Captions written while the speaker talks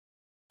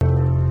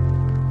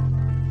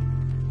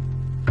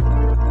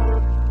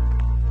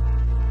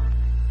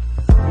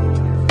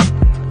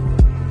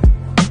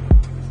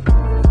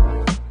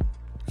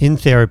In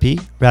therapy,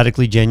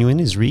 radically genuine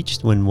is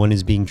reached when one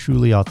is being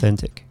truly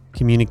authentic,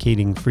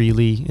 communicating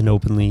freely and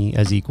openly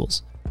as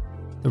equals.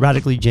 The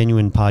Radically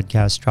Genuine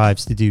podcast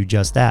strives to do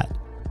just that.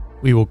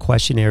 We will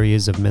question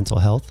areas of mental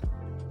health,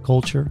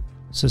 culture,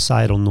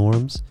 societal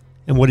norms,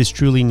 and what is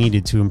truly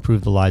needed to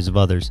improve the lives of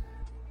others.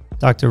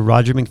 Dr.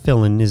 Roger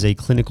McFillin is a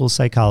clinical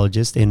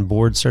psychologist and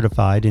board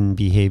certified in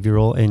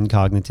behavioral and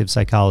cognitive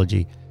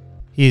psychology.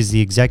 He is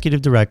the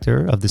executive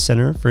director of the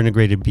Center for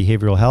Integrated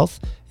Behavioral Health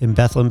in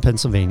Bethlehem,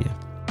 Pennsylvania.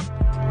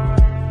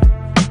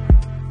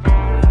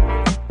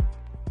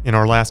 In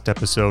our last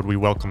episode, we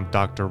welcomed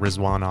Dr.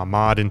 Rizwan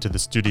Ahmad into the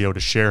studio to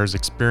share his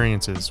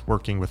experiences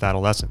working with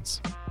adolescents.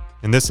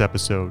 In this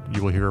episode,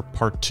 you will hear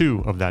part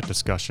 2 of that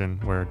discussion,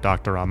 where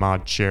Dr.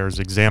 Ahmad shares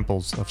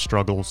examples of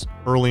struggles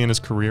early in his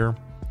career,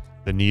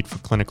 the need for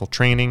clinical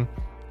training,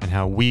 and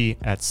how we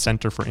at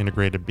Center for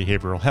Integrated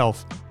Behavioral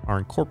Health are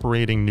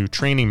incorporating new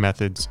training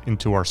methods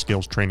into our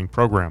skills training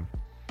program.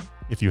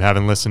 If you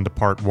haven't listened to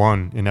part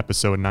 1 in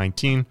episode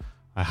 19,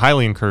 I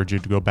highly encourage you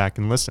to go back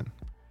and listen.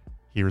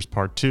 Here's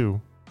part 2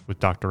 with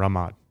Dr.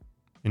 Ahmad.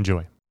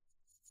 Enjoy.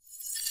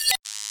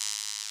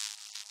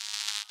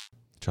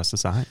 Trust the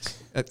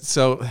science.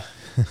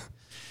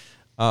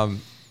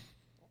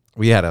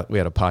 We had a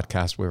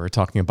podcast where we were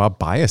talking about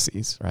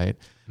biases, right?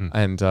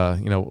 And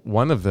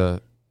one of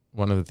the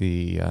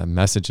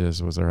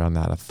messages was around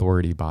that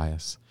authority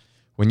bias.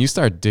 When you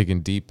start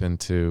digging deep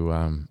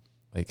into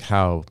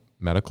how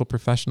medical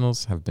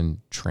professionals have been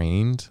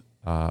trained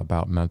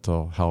about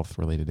mental health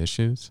related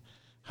issues,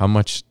 how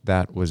much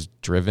that was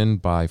driven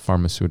by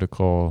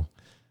pharmaceutical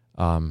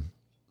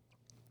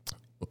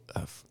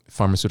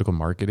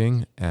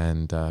marketing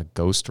and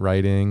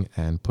ghostwriting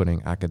and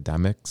putting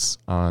academics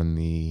on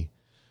the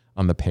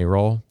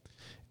payroll,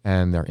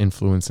 and their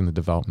influence in the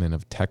development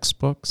of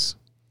textbooks.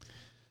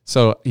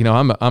 So,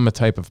 I'm a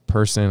type of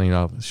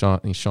person,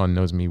 Sean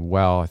knows me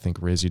well. I think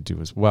Riz, you do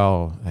as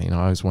well. I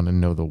always want to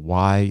know the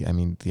why. I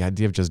mean, the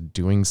idea of just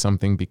doing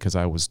something because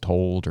I was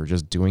told, or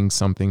just doing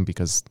something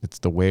because it's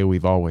the way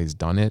we've always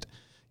done it,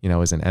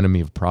 is an enemy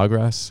of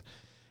progress.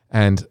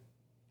 And,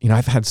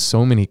 I've had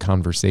so many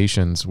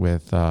conversations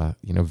with,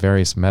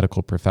 various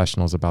medical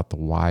professionals about the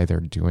why they're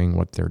doing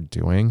what they're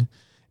doing.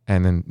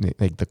 And then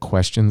the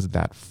questions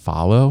that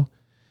follow.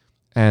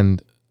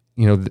 And,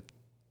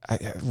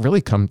 I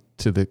really come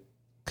to the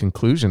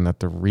conclusion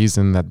that the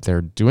reason that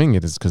they're doing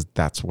it is because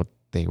that's what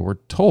they were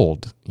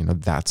told.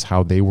 That's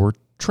how they were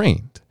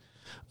trained.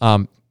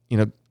 I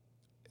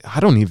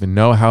don't even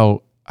know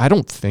how. I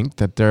don't think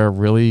that they're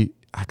really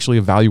actually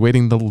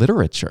evaluating the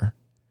literature.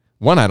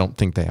 One, I don't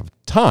think they have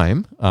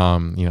time.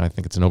 I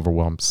think it's an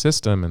overwhelmed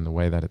system, and the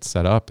way that it's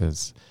set up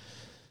is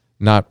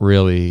not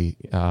really.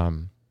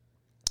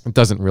 It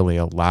doesn't really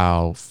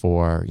allow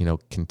for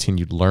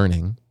continued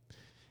learning.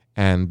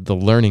 And the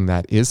learning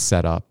that is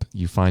set up,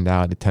 you find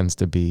out it tends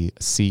to be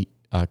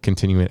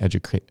continuing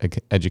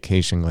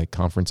education, like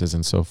conferences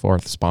and so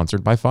forth,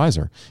 sponsored by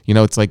Pfizer.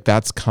 It's like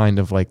that's kind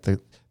of like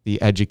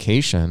the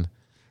education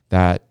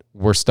that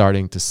we're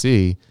starting to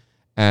see,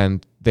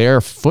 and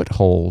their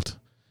foothold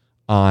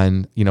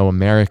on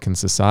American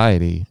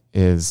society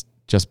is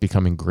just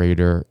becoming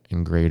greater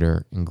and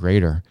greater and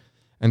greater.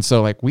 And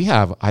so I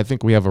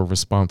think we have a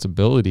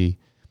responsibility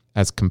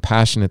as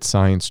compassionate,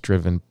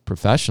 science-driven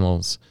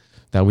professionals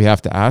that we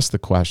have to ask the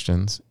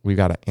questions, we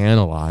got to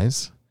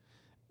analyze,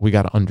 we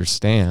got to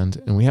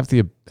understand, and we have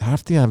to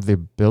have the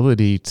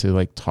ability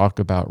to talk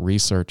about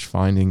research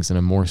findings in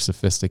a more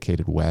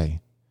sophisticated way,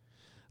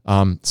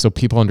 so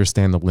people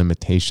understand the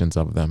limitations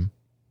of them.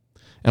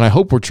 And I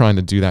hope we're trying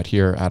to do that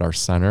here at our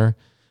center.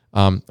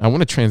 I want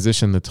to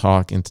transition the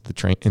talk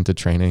into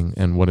training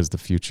and what is the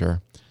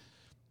future.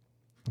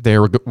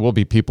 There will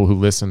be people who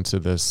listen to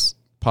this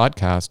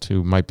podcast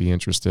who might be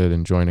interested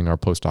in joining our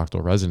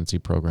postdoctoral residency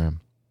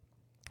program,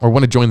 or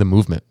want to join the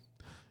movement,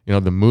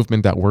 the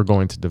movement that we're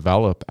going to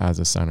develop as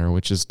a center,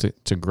 which is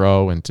to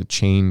grow and to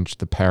change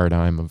the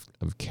paradigm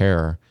of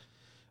care.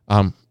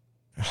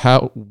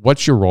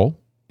 What's your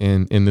role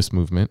in this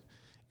movement,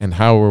 and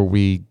how are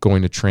we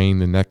going to train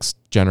the next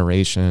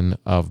generation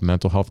of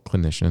mental health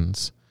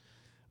clinicians,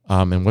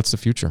 and what's the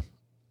future?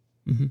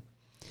 Mm-hmm.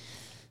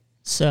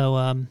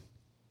 So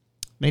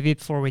maybe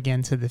before we get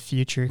into the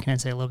future, can I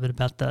say a little bit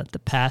about the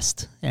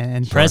past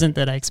and Sure. present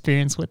that I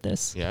experienced with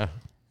this? Yeah.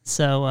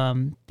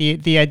 So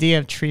the idea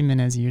of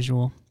treatment as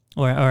usual,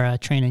 or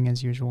training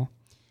as usual,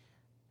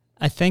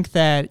 I think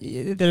that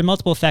there are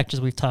multiple factors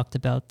we've talked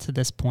about to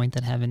this point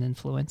that have an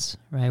influence,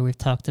 right? We've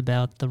talked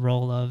about the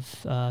role of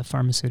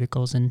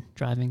pharmaceuticals in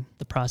driving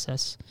the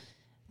process.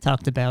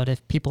 Talked about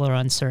if people are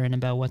uncertain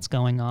about what's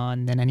going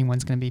on, then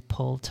anyone's going to be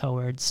pulled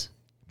towards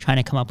trying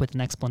to come up with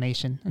an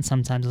explanation. And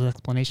sometimes those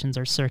explanations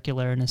are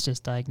circular and it's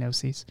just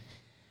diagnoses.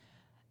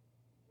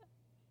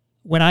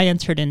 When I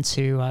entered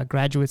into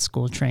graduate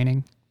school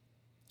training,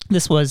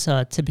 this was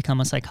to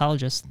become a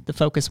psychologist. The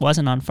focus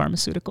wasn't on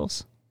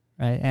pharmaceuticals,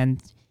 right?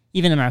 And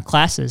even in our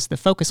classes, the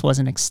focus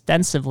wasn't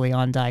extensively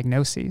on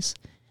diagnoses.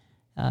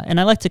 And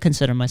I like to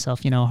consider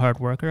myself, a hard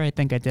worker. I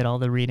think I did all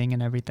the reading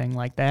and everything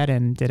like that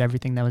and did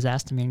everything that was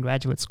asked of me in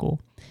graduate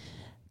school.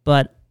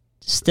 But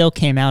still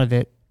came out of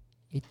it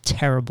a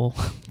terrible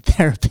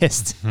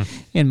therapist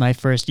in my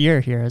first year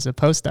here as a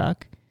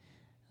postdoc.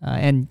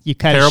 And you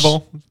kind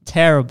Terrible?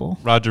 Terrible.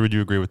 Roger, would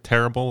you agree with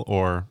terrible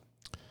or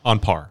on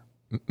par?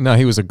 No,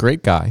 he was a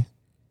great guy,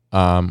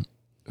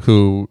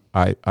 who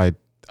I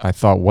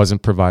thought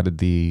wasn't provided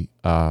the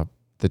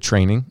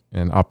training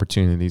and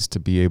opportunities to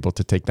be able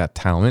to take that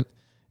talent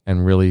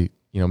and really,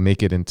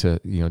 make it into,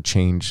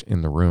 change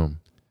in the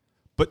room.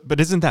 But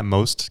isn't that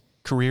most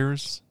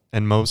careers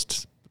and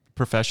most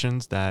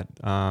professions that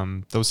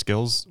those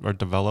skills are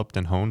developed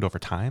and honed over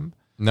time?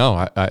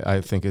 No,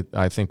 I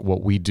think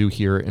what we do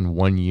here in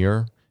 1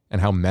 year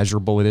and how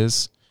measurable it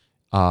is,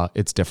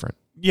 it's different.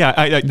 Yeah,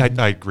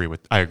 I agree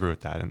with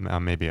that,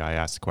 and maybe I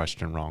asked the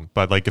question wrong.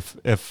 But like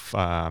if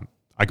I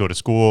go to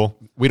school,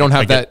 we don't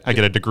have that. I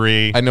get a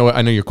degree. I know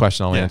your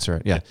question. I'll answer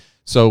it. Yeah.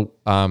 So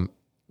I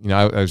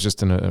was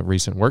just in a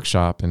recent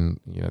workshop, and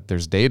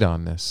there's data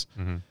on this.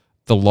 Mm-hmm.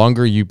 The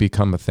longer you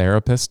become a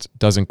therapist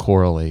doesn't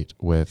correlate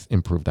with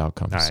improved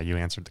outcomes. All right, you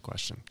answered the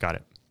question. Got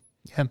it.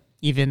 Yeah.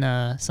 Even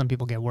some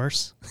people get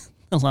worse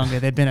the longer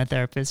they've been a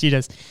therapist. You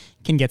just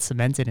can get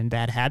cemented in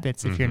bad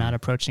habits if you're not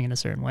approaching it a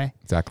certain way.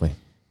 Exactly.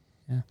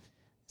 Yeah.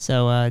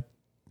 So,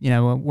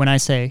 when I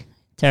say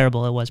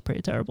terrible, it was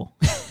pretty terrible.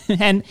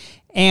 and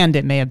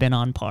it may have been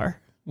on par,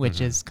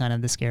 which is kind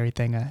of the scary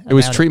thing. It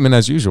was treatment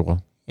as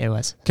usual. It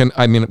was.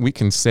 We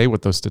can say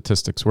what those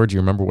statistics were. Do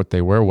you remember what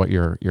they were? What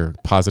your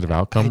positive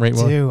outcome rate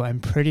was? I do. I'm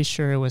pretty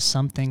sure it was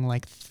something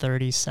like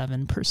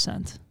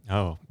 37%.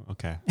 Oh,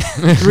 okay.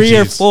 3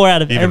 or 4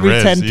 out of every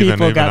 10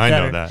 people got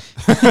better. I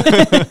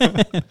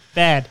know that.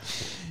 Bad.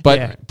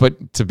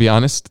 But to be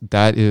honest,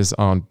 that is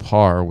on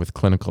par with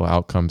clinical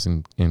outcomes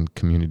in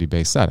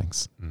community-based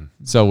settings. Mm.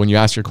 So when you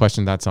ask your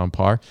question, that's on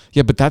par.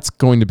 Yeah, but that's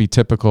going to be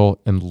typical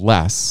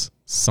unless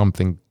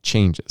something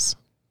changes.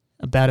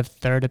 About a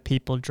third of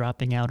people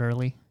dropping out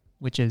early,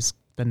 which is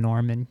the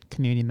norm in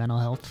community mental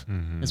health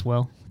as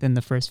well within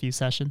the first few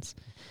sessions.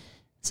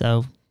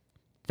 So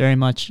very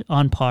much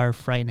on par,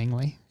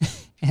 frighteningly.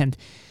 And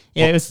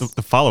it was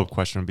the follow-up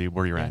question would be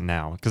where you're at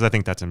now, because I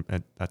think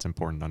that's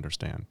important to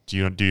understand.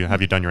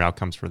 Have you done your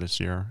outcomes for this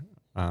year?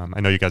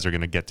 I know you guys are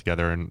going to get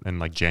together in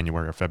like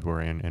January or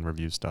February and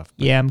review stuff.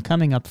 Yeah, I'm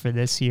coming up for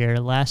this year.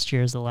 Last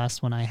year is the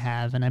last one I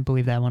have, and I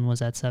believe that one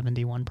was at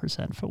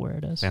 71% for where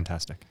it is.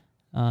 Fantastic.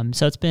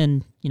 So it's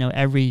been,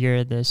 every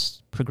year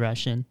this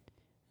progression,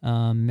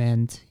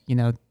 and,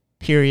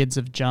 periods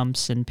of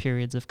jumps and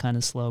periods of kind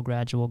of slow,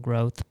 gradual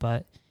growth.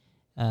 But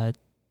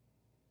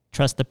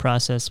trust the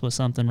process was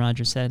something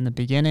Roger said in the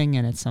beginning,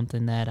 and it's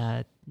something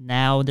that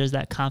now there's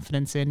that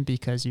confidence in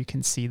because you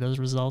can see those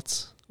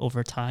results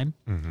over time.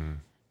 Mm-hmm.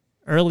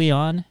 Early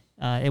on,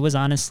 it was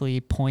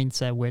honestly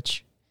points at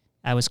which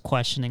I was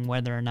questioning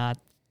whether or not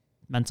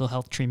mental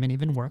health treatment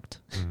even worked.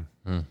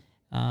 Mm-hmm.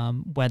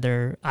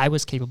 Whether I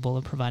was capable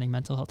of providing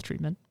mental health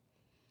treatment.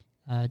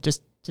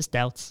 Just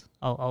doubts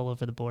all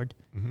over the board.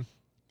 Mm-hmm.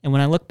 And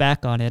when I look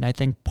back on it, I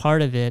think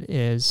part of it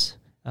is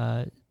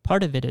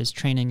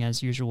training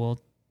as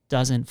usual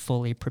doesn't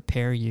fully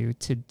prepare you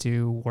to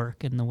do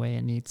work in the way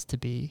it needs to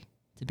be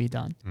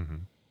done. Mm-hmm.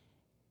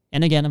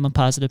 And again, I'm a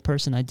positive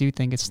person. I do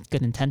think it's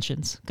good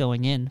intentions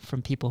going in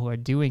from people who are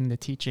doing the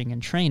teaching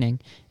and training.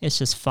 It's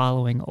just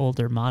following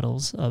older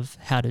models of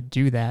how to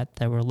do that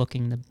we're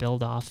looking to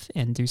build off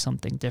and do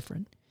something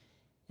different.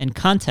 And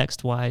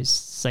context-wise,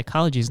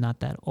 psychology is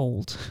not that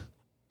old.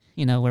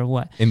 We're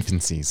what?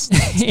 Infancy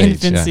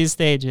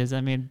stages.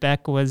 I mean,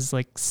 Beck was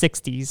like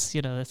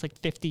 60s. That's like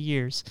 50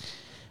 years.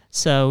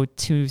 So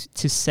to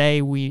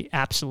say we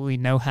absolutely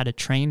know how to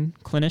train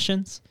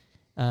clinicians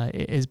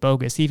is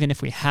bogus. Even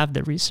if we have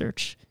the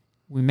research,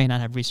 we may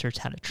not have research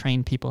how to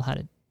train people how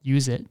to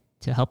use it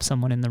to help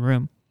someone in the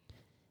room.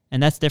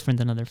 And that's different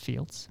than other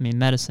fields. I mean,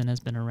 medicine has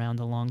been around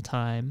a long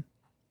time.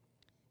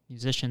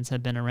 Musicians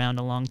have been around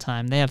a long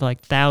time. They have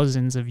like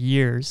thousands of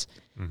years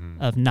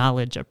of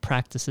knowledge of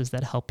practices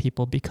that help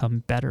people become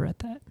better at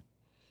that.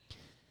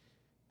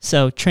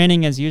 So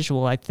training as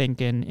usual, I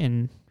think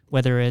in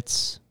whether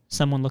it's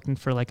someone looking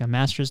for like a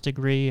master's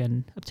degree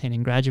and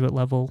obtaining graduate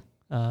level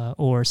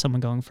or someone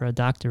going for a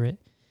doctorate,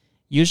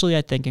 usually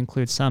I think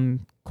includes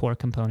some core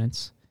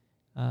components.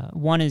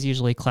 One is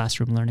usually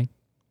classroom learning.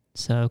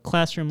 So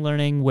classroom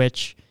learning,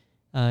 which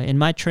in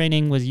my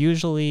training was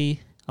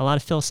usually a lot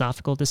of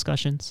philosophical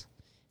discussions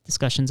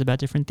about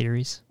different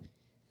theories,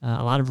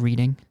 a lot of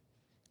reading,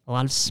 a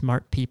lot of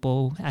smart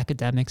people,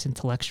 academics,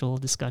 intellectual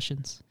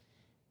discussions.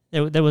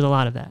 There was a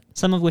lot of that,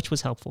 some of which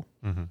was helpful.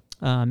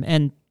 Mm-hmm.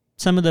 And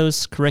some of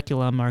those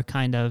curriculum are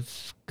kind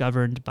of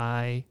governed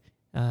by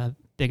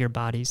bigger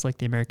bodies like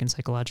the American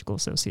Psychological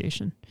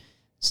Association.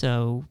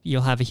 So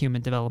you'll have a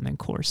human development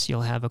course.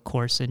 You'll have a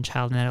course in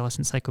child and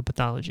adolescent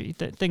psychopathology,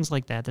 things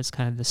like that. That's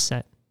kind of the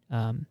set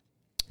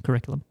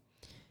curriculum.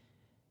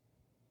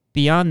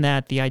 Beyond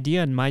that, the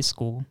idea in my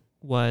school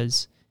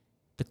was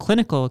the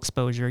clinical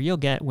exposure you'll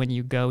get when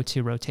you go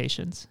to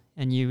rotations.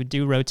 And you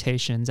do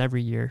rotations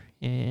every year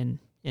in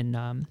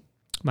in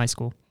my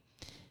school.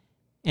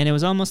 And it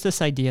was almost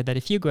this idea that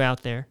if you go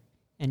out there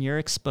and you're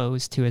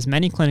exposed to as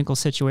many clinical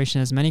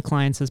situations, as many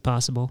clients as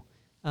possible,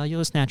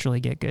 you'll just naturally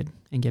get good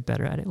and get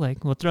better at it.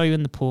 Like, we'll throw you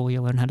in the pool,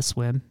 you'll learn how to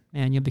swim,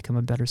 and you'll become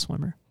a better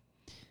swimmer.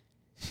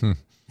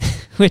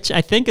 Which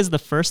I think is the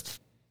first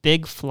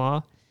big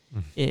flaw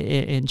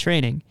in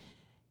training.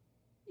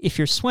 If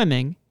you're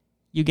swimming,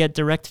 you get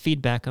direct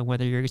feedback on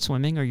whether you're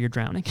swimming or you're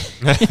drowning.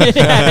 It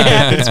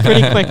happens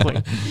pretty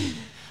quickly.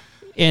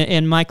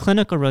 In my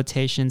clinical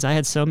rotations, I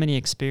had so many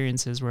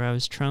experiences where I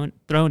was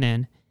thrown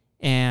in,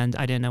 and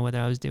I didn't know whether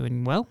I was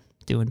doing well,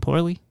 doing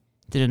poorly,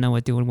 didn't know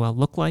what doing well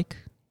looked like,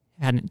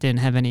 didn't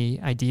have any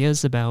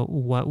ideas about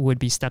what would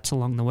be steps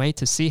along the way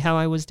to see how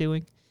I was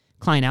doing.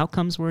 Client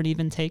outcomes weren't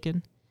even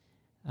taken.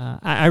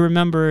 I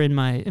remember in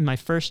my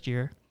first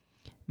year,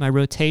 my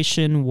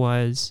rotation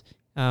was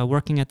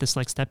working at this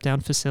like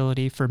step-down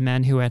facility for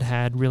men who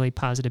had really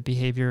positive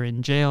behavior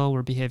in jail,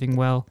 were behaving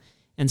well.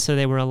 And so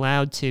they were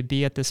allowed to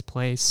be at this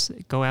place,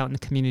 go out in the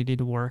community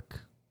to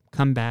work,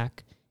 come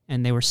back,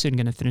 and they were soon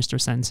going to finish their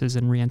sentences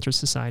and re-enter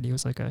society. It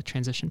was like a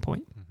transition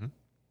point. Mm-hmm.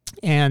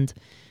 And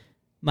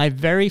my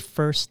very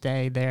first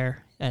day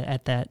there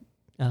at that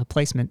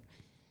placement,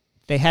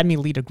 they had me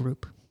lead a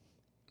group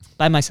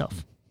by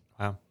myself.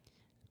 Wow.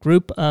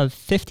 Group of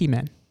 50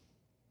 men.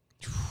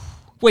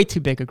 Way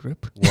too big a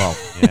group. Wow.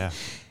 Yeah.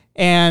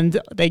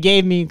 And they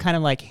gave me kind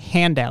of like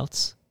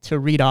handouts to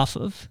read off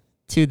of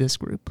to this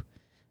group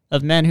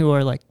of men who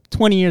are like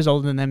 20 years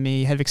older than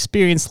me, have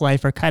experienced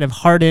life, are kind of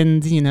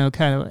hardened,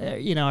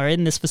 are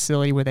in this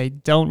facility where they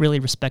don't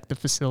really respect the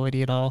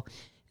facility at all.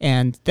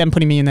 And them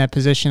putting me in that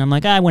position, I'm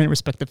like, I wouldn't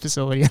respect the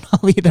facility at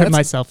all either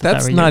myself.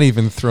 That's not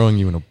even throwing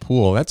you in a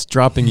pool. That's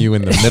dropping you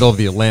in the middle of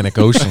the Atlantic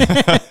Ocean.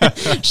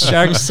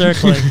 Shark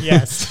circling,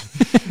 yes.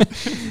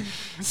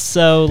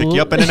 So pick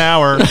you up in an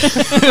hour.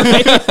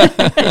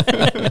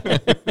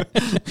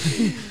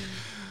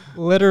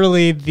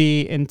 Literally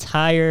the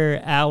entire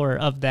hour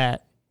of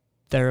that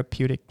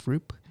therapeutic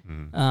group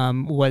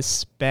was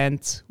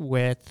spent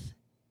with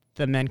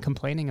the men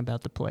complaining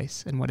about the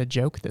place and what a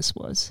joke this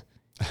was,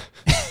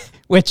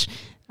 which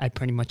I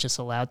pretty much just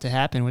allowed to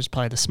happen, which was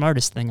probably the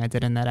smartest thing I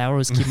did in that hour,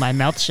 was keep my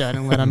mouth shut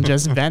and let them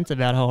just vent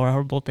about how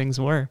horrible things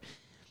were.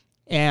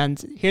 And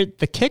here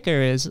the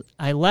kicker is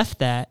I left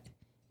that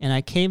and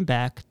I came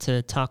back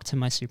to talk to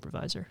my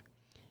supervisor.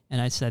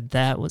 And I said,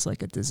 that was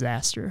like a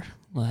disaster.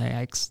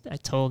 Like I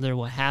told her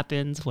what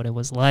happened, what it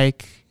was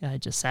like. I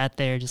just sat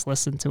there, just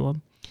listened to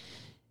him.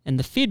 And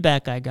the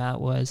feedback I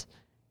got was,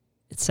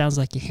 it sounds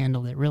like you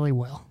handled it really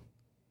well.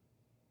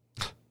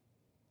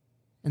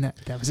 And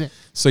that was it.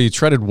 So you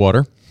treaded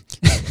water,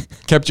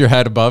 kept your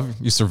head above,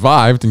 you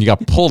survived, and you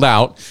got pulled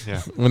out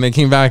when they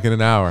came back in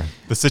an hour.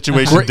 The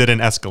situation didn't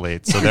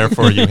escalate, so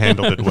therefore you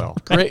handled it well.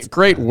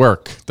 Great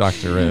work,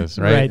 Dr. Riz,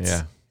 right?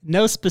 Yeah.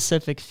 No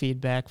specific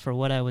feedback for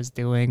what I was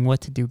doing,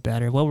 what to do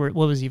better, what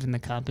was even the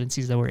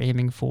competencies that we're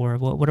aiming for,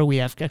 what are we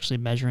actually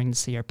measuring to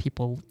see are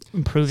people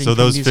improving. So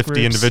those 50 groups?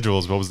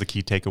 Individuals, what was the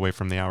key takeaway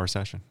from the hour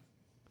session?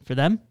 For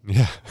them?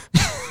 Yeah.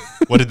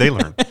 What did they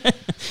learn?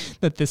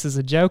 That this is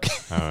a joke.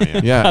 Oh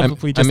yeah. Yeah.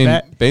 Probably just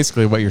that.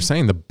 Basically what you're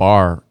saying, the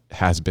bar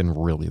has been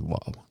really low.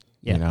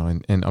 Yeah.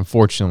 And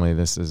unfortunately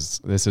this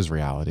is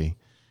reality,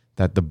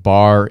 that the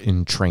bar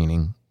in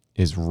training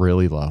is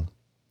really low.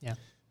 Yeah.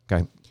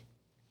 Okay.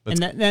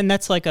 And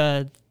that's like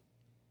I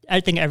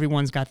think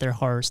everyone's got their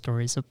horror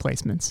stories of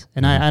placements.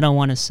 And I don't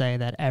want to say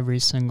that every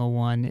single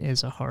one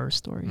is a horror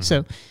story. Mm-hmm.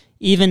 So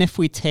even if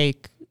we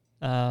take,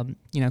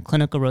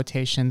 clinical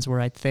rotations where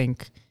I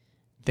think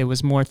there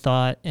was more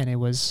thought and it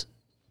was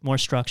more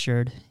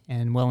structured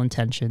and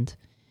well-intentioned,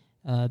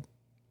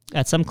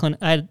 at some clinic,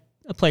 I had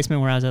a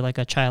placement where I was at like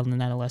a child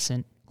and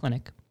adolescent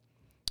clinic.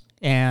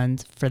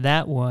 And for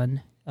that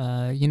one,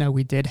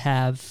 we did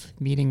have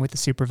meeting with the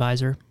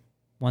supervisor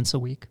once a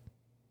week.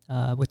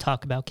 Would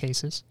talk about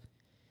cases,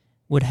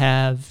 would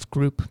have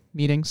group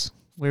meetings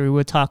where we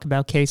would talk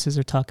about cases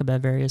or talk about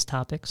various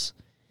topics.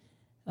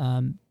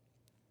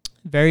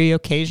 Very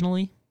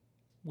occasionally,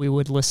 we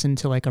would listen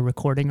to like a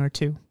recording or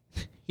two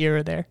here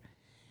or there.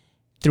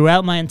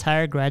 Throughout my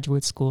entire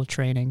graduate school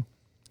training,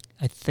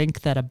 I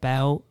think that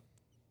about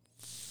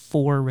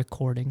 4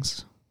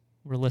 recordings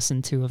were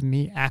listened to of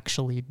me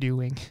actually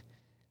doing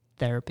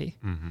therapy.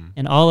 Mm-hmm.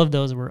 And all of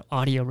those were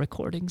audio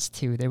recordings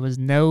too. There was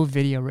no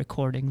video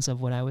recordings of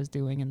what I was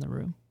doing in the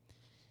room,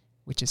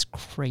 which is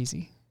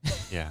crazy.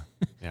 Yeah.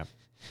 Yeah.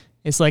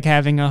 It's like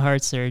having a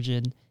heart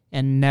surgeon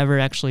and never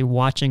actually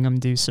watching them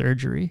do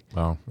surgery.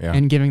 Oh, yeah.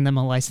 And giving them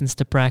a license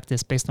to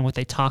practice based on what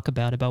they talk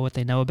about what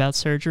they know about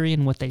surgery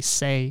and what they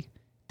say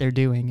they're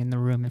doing in the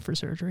room and for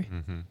surgery.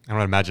 Mm-hmm. I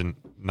would imagine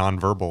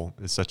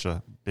nonverbal is such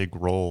a big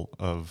role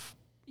of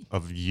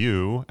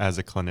you as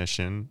a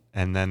clinician,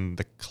 and then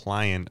the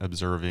client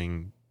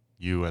observing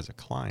you as a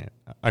client.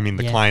 I mean,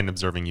 the client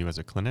observing you as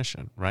a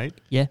clinician, right?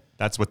 Yeah.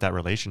 That's what that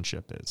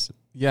relationship is.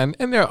 Yeah,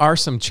 and there are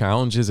some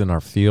challenges in our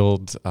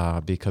field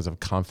because of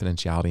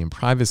confidentiality and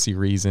privacy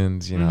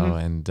reasons,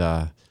 and,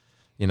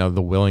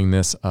 the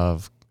willingness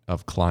of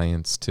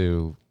clients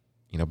to,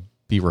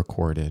 be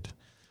recorded.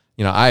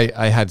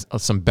 I had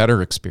some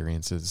better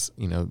experiences,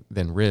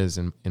 than Riz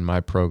in my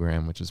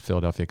program, which is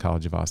Philadelphia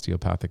College of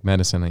Osteopathic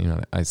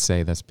Medicine. I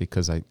say that's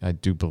because I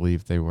do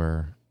believe they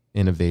were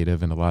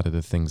innovative in a lot of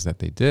the things that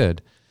they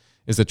did.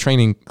 Is the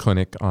training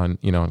clinic on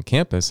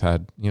campus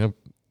had, it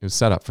was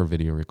set up for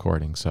video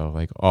recording. So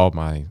like all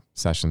my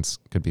sessions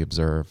could be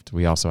observed.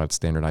 We also had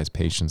standardized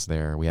patients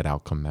there. We had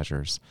outcome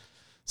measures.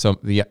 So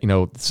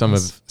some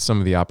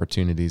of the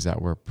opportunities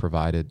that were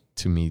provided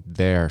to me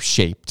there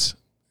shaped,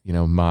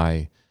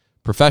 my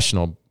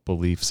professional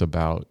beliefs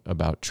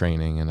about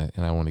training. And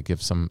I want to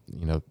give some,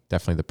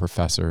 definitely the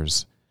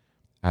professors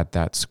at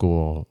that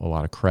school a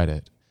lot of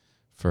credit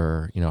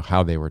for,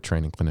 how they were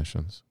training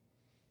clinicians.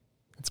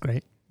 That's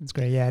great. That's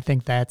great. Yeah, I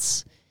think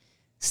that's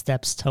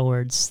steps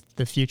towards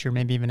the future,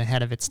 maybe even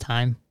ahead of its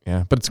time.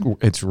 Yeah, but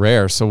it's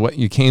rare. So what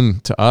you came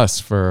to us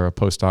for a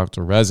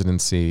postdoctoral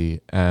residency,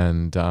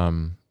 and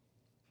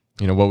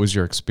what was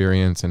your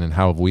experience, and then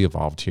how have we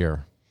evolved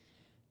here?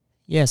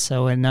 Yeah,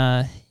 so in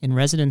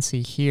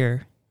residency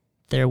here,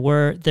 there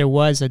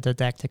was a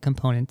didactic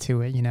component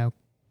to it.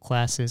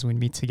 Classes we'd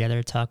meet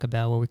together to talk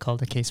about what we call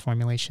the case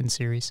formulation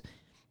series.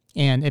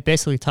 And it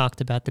basically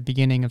talked about the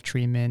beginning of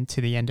treatment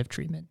to the end of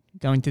treatment,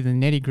 going to the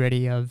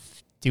nitty-gritty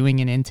of doing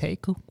an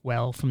intake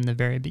well from the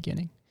very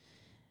beginning,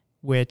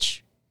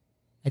 which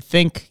I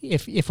think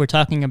if we're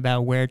talking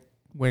about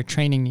where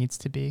training needs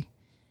to be,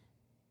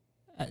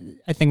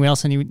 I think we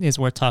also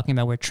we're talking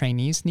about where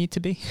trainees need to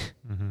be,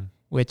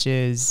 which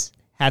is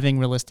having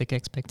realistic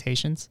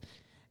expectations.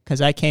 Because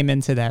I came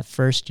into that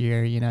first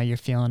year, you're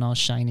feeling all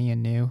shiny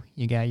and new.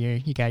 You got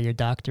your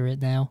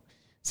doctorate now,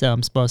 so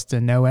I'm supposed to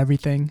know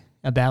everything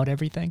about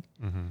everything.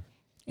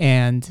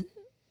 And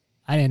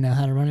I didn't know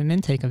how to run an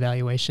intake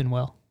evaluation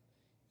well.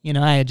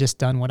 I had just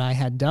done what I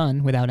had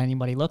done without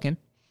anybody looking,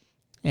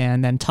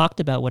 and then talked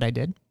about what I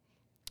did,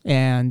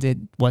 and it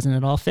wasn't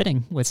at all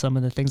fitting with some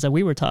of the things that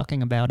we were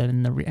talking about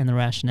and the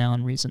rationale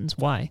and reasons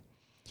why.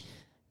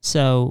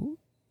 So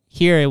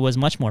here it was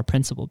much more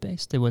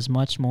principle-based. It was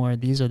much more,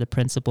 these are the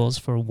principles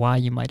for why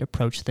you might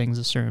approach things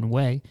a certain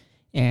way,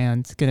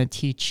 and it's going to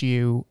teach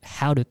you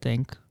how to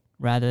think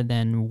rather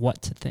than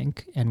what to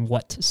think and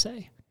what to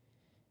say.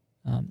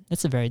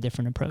 It's a very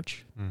different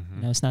approach.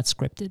 It's not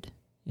scripted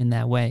in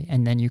that way.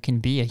 And then you can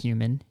be a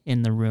human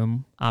in the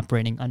room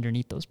operating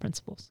underneath those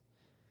principles.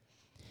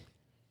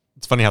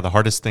 It's funny how the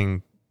hardest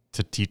thing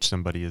to teach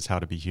somebody is how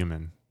to be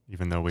human,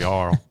 even though we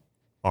all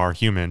are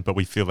human, but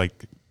we feel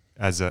like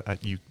as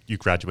you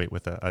graduate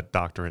with a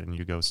doctorate and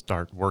you go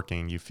start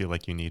working, you feel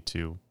like you need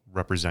to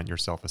represent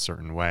yourself a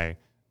certain way.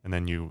 And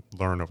then you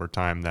learn over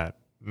time that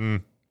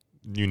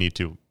you need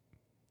to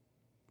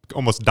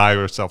almost dial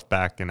yourself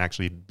back and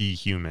actually be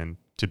human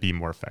to be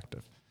more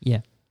effective.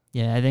 Yeah.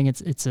 I think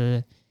it's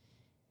a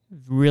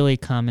really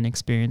common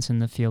experience in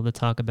the field to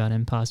talk about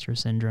imposter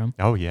syndrome.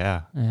 Oh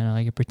yeah.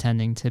 Like you're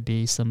pretending to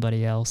be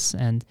somebody else.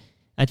 And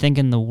I think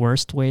in the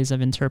worst ways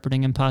of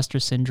interpreting imposter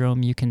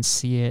syndrome, you can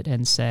see it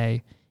and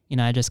say,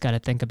 I just got to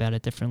think about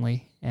it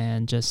differently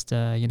and just,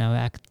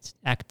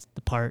 act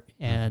the part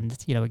and,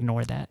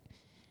 ignore that.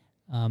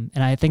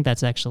 And I think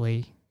that's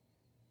actually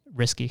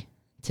risky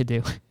to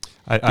do.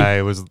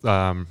 I was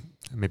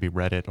maybe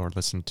read it or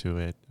listened to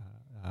it.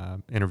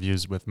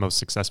 Interviews with most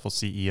successful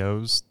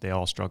CEOs, they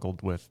all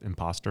struggled with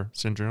imposter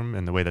syndrome,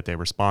 and the way that they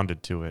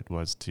responded to it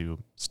was to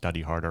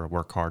study harder,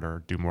 work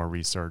harder, do more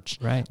research,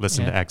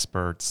 listen to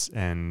experts,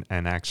 and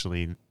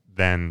actually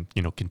then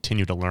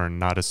continue to learn,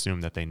 not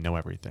assume that they know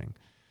everything.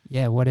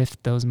 Yeah, what if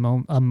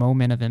a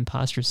moment of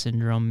imposter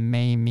syndrome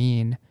may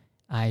mean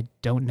I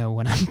don't know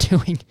what I'm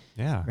doing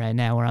right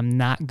now, or I'm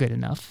not good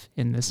enough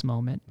in this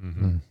moment.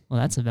 Well,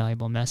 that's a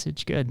valuable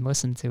message. Good.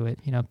 Listen to it.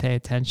 Pay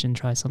attention,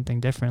 try something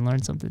different,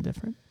 learn something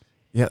different.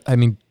 Yeah, I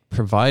mean,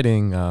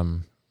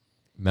 providing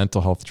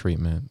mental health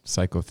treatment,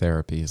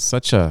 psychotherapy is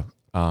such a,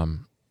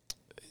 an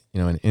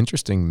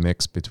interesting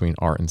mix between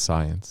art and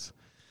science.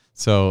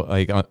 So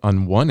like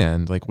on one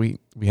end, like we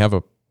have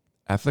a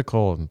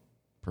ethical and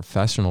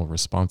professional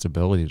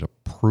responsibility to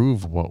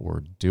prove what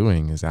we're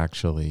doing is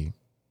actually,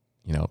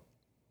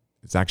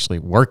 it's actually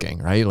working,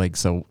 right? Like,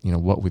 so,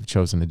 what we've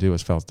chosen to do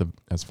as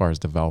far as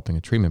developing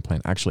a treatment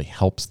plan actually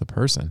helps the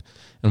person.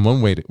 And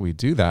one way that we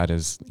do that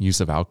is use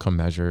of outcome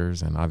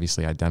measures and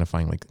obviously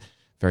identifying like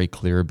very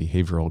clear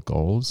behavioral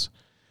goals.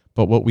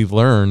 But what we've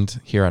learned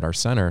here at our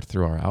center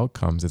through our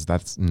outcomes is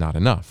that's not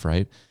enough,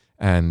 right?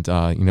 And,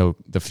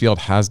 the field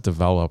has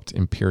developed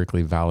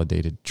empirically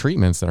validated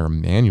treatments that are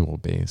manual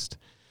based.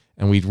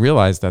 And we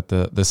realized that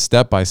the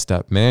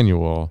step-by-step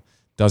manual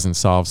doesn't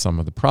solve some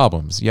of the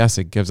problems. Yes,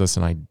 it gives us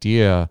an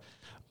idea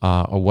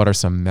of what are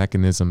some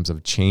mechanisms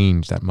of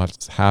change that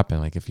must happen.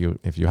 Like if you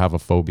have a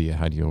phobia,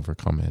 how do you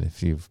overcome it?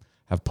 If you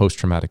have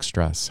post-traumatic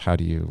stress, how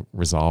do you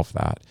resolve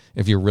that?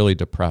 If you're really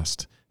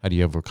depressed, how do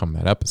you overcome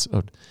that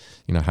episode?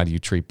 How do you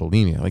treat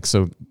bulimia? Like,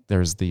 so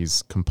there's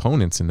these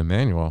components in the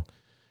manual,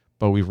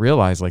 but we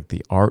realize like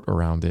the art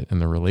around it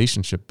and the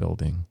relationship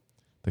building,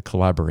 the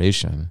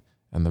collaboration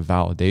and the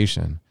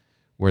validation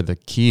were the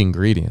key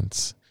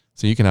ingredients.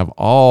 So you can have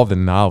all the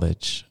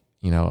knowledge,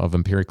 of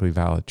empirically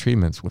valid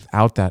treatments,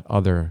 without that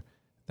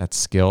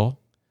skill,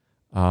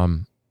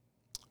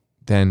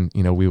 then,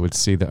 we would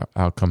see the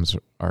outcomes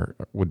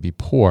would be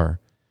poor.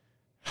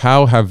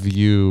 How have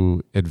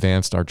you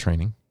advanced our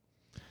training?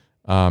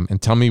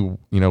 And tell me,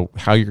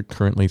 how you're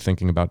currently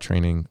thinking about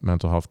training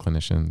mental health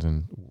clinicians,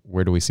 and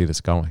where do we see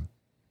this going?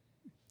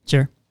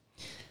 Sure.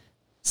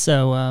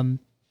 So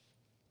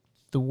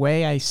the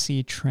way I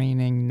see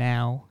training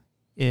now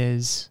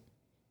is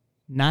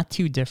not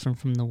too different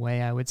from the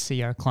way I would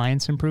see our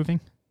clients improving,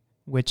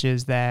 which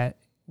is that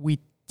we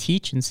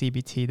teach in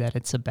CBT that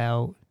it's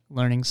about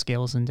learning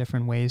skills in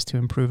different ways to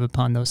improve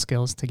upon those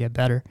skills to get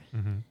better.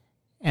 Mm-hmm.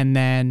 And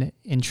then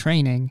in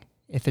training,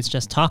 if it's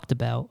just talked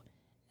about,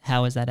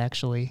 how is that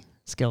actually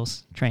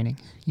skills training?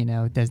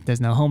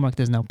 There's no homework,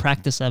 there's no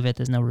practice of it,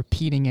 there's no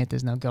repeating it,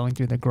 there's no going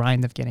through the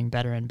grind of getting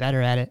better and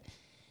better at it.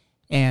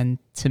 And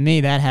to me,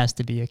 that has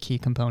to be a key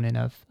component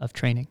of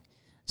training.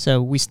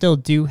 So we still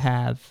do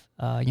have,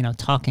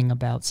 talking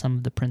about some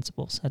of the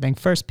principles. I think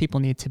first people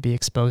need to be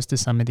exposed to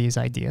some of these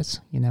ideas.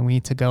 We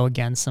need to go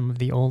against some of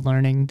the old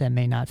learning that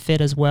may not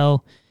fit as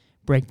well,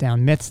 break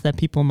down myths that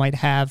people might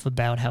have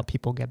about how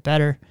people get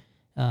better,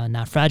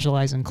 not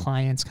fragilizing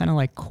clients, kind of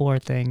like core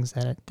things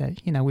that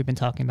we've been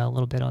talking about a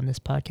little bit on this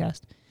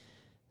podcast.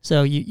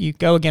 So you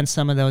go against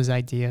some of those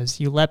ideas.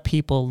 You let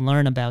people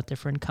learn about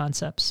different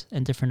concepts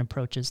and different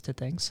approaches to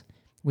things.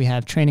 We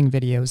have training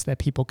videos that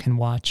people can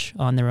watch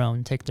on their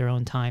own, take their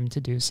own time to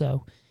do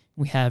so.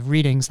 We have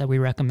readings that we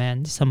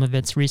recommend. Some of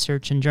it's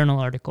research and journal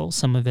articles.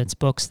 Some of it's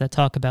books that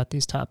talk about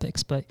these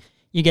topics. But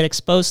you get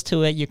exposed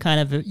to it. You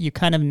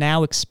kind of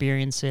now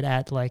experience it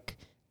at like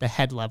the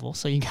head level.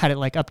 So you got it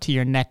like up to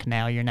your neck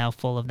now. You're now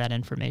full of that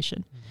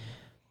information. Mm-hmm.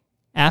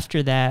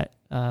 After that,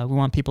 we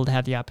want people to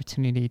have the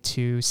opportunity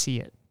to see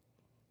it.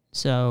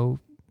 So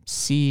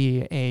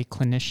see a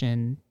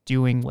clinician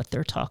doing what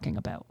they're talking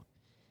about,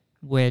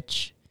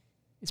 which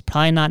is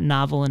probably not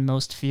novel in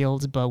most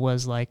fields, but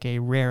was like a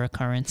rare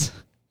occurrence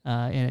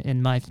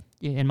in my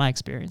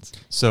experience.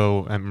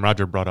 So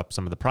Roger brought up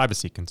some of the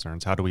privacy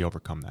concerns. How do we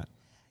overcome that?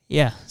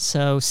 Yeah,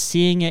 so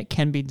seeing it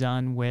can be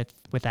done with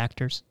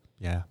actors.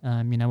 Yeah.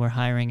 We're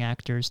hiring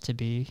actors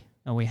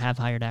we have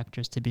hired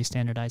actors to be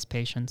standardized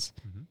patients.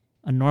 Mm-hmm.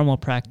 A normal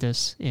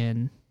practice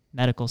in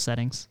medical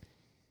settings,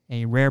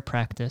 a rare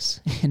practice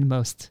in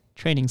most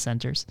training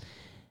centers.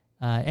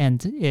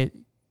 I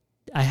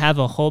have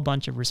a whole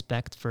bunch of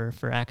respect for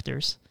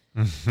actors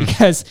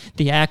because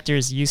the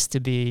actors used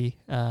to be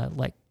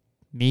like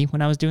me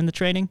when I was doing the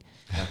training.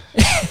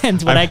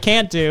 And what I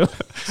can't do.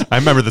 I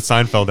remember the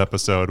Seinfeld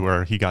episode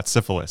where he got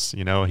syphilis. He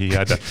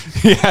had to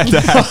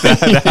have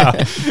that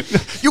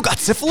out. You got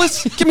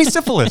syphilis? Give me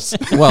syphilis.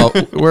 Well,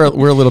 we're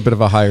a little bit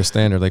of a higher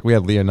standard. Like we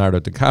had Leonardo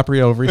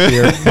DiCaprio over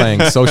here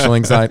playing social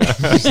anxiety.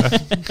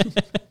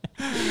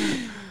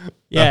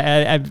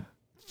 Yeah,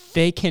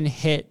 they can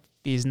hit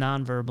these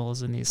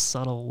nonverbals in these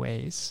subtle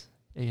ways.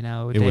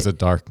 It was a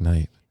dark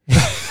night.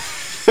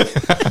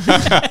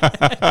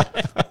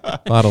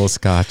 Bottle of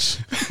scotch.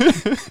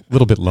 A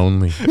little bit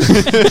lonely.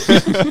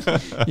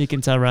 You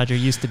can tell Roger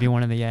used to be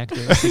one of the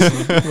actors.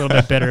 He's a little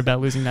bit bitter about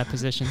losing that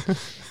position.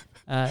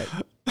 A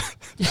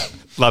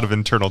lot of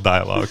internal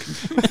dialogue.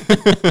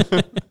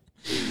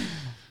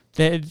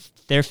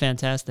 They're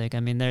fantastic.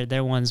 I mean,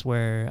 they're ones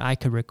where I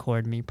could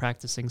record me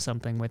practicing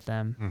something with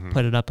them, mm-hmm.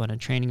 put it up on a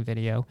training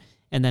video,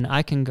 and then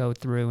I can go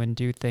through and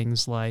do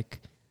things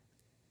like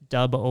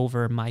dub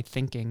over my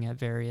thinking at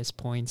various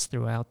points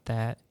throughout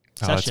that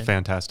session. That's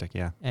fantastic,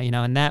 yeah.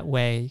 And that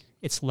way,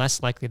 it's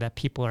less likely that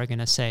people are going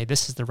to say,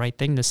 this is the right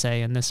thing to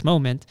say in this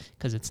moment,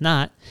 because it's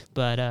not,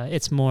 but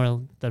it's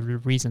more the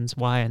reasons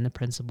why and the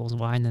principles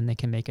why, and then they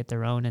can make it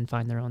their own and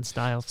find their own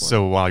style for it.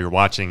 So while you're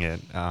watching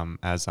it,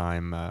 as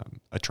I'm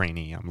a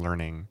trainee, I'm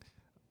learning,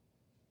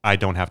 I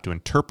don't have to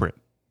interpret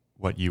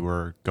what you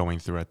were going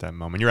through at that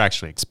moment. You're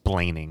actually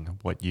explaining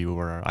what you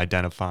were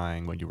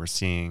identifying, what you were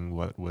seeing,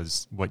 what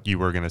you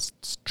were going to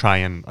try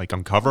and like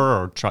uncover,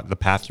 or the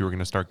path you were going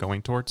to start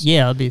going towards.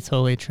 Yeah, I'll be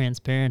totally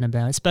transparent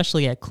about it,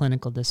 especially at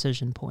clinical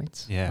decision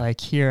points. Yeah. Like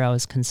here I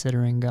was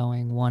considering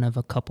going one of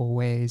a couple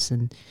ways,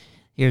 and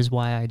here's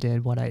why I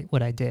did what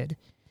I did.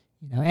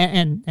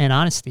 And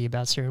honesty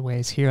about certain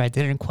ways. Here I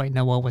didn't quite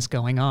know what was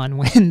going on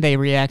when they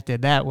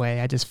reacted that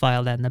way. I just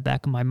filed that in the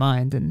back of my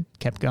mind and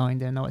kept going,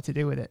 didn't know what to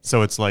do with it.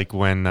 So it's like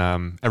when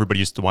everybody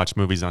used to watch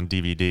movies on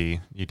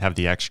DVD, you'd have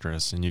the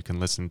extras and you can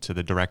listen to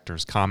the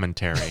director's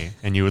commentary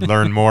and you would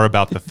learn more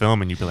about the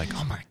film and you'd be like,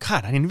 oh my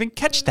God, I didn't even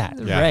catch that.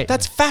 Yeah. Right.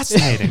 That's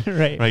fascinating.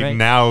 Right.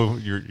 Now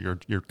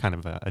you're kind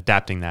of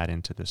adapting that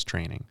into this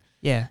training.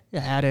 Yeah.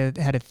 How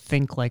to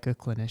think like a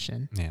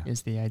clinician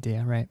is the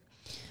idea, right?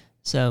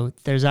 So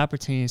there's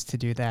opportunities to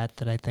do that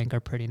I think are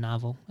pretty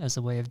novel as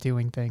a way of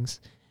doing things.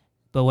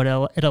 But what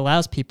it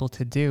allows people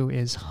to do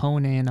is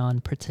hone in on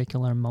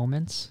particular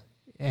moments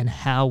and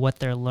how what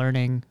they're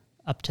learning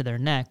up to their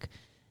neck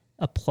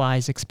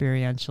applies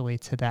experientially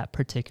to that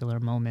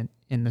particular moment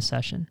in the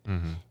session.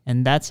 Mm-hmm.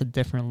 And that's a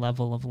different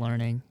level of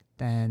learning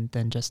than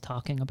just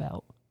talking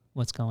about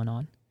what's going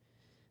on.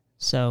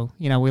 So,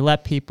 we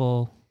let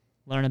people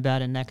learn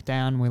about it neck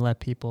down. We let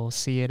people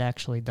see it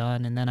actually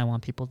done. And then I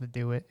want people to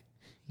do it,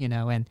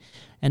 and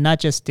not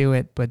just do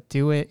it, but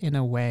do it in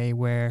a way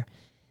where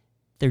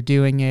they're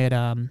doing it,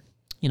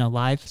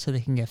 live so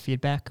they can get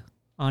feedback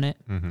on it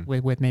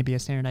with maybe a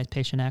standardized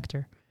patient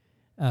actor.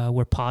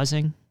 We're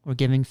pausing. We're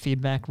giving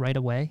feedback right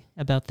away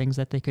about things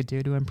that they could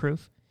do to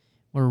improve.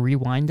 We're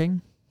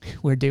rewinding.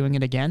 We're doing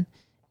it again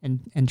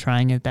and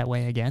trying it that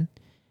way again.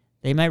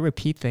 They might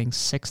repeat things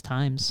 6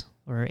 times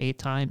or 8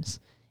 times.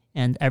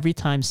 And every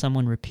time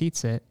someone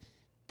repeats it,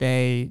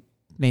 they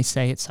may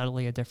say it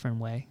subtly a different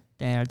way.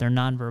 Their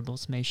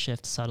nonverbals may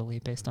shift subtly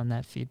based on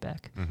that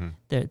feedback.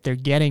 They're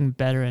getting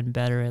better and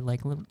better at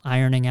like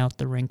ironing out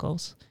the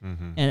wrinkles.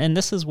 And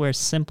this is where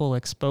simple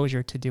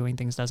exposure to doing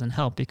things doesn't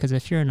help, because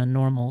if you're in a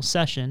normal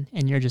session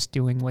and you're just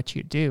doing what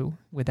you do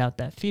without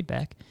that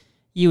feedback,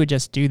 you would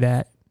just do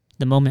that.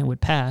 The moment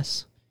would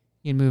pass,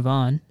 you'd move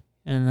on,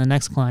 and the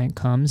next client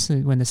comes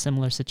when a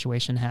similar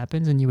situation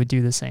happens, and you would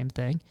do the same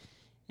thing.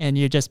 And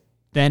you're just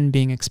then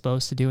being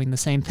exposed to doing the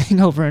same thing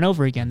over and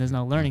over again. There's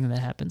no learning that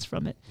happens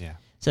from it. Yeah.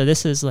 So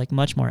this is like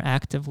much more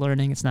active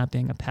learning. It's not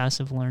being a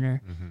passive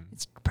learner.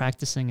 It's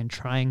practicing and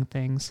trying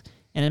things.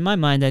 And in my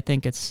mind, I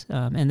think it's,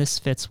 and this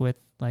fits with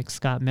like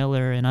Scott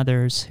Miller and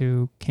others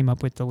who came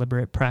up with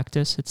deliberate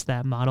practice. It's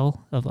that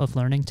model of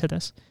learning to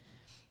this.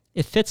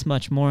 It fits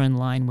much more in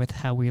line with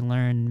how we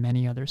learn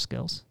many other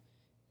skills.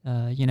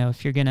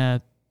 If you're going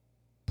to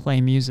play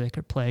music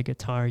or play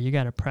guitar, you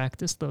got to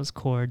practice those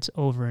chords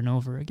over and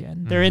over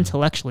again. They're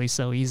intellectually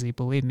so easy.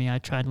 Believe me, I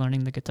tried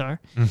learning the guitar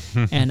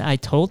and I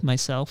told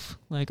myself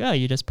like, oh,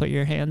 you just put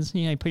your hands,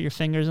 you put your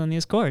fingers on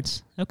these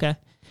chords. Okay.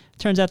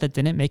 Turns out that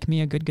didn't make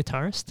me a good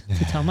guitarist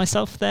to tell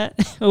myself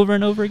that over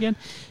and over again.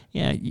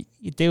 Yeah.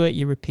 You do it,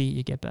 you repeat,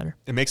 you get better.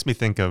 It makes me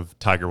think of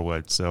Tiger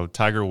Woods. So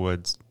Tiger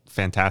Woods,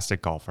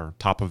 fantastic golfer,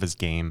 top of his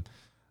game,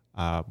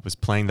 was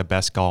playing the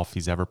best golf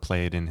he's ever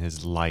played in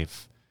his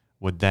life,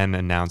 would then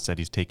announce that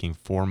he's taking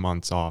 4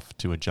 months off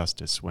to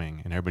adjust his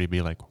swing. And everybody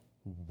be like,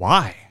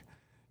 why?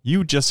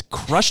 You just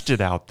crushed it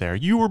out there.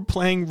 You were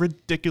playing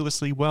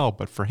ridiculously well.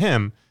 But for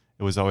him,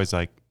 it was always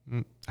like,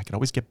 I could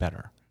always get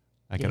better.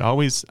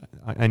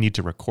 I need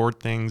to record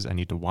things. I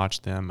need to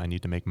watch them. I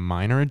need to make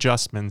minor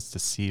adjustments to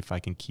see if I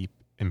can keep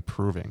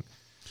improving.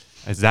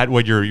 Is that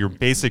what you're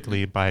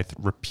basically, by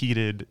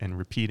repeated and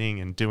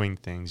repeating and doing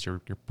things, you're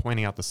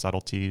pointing out the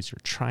subtleties. You're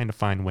trying to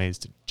find ways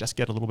to just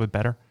get a little bit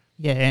better?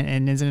 Yeah,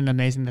 and isn't it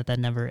amazing that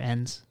never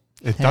ends?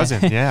 It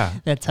doesn't, yeah.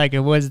 That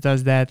Tiger Woods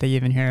does that. They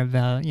even hear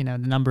about, the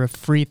number of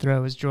free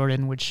throws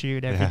Jordan would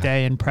shoot every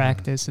day in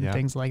practice and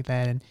things like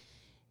that. And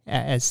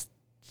as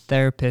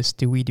therapists,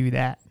 do we do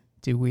that?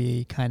 Do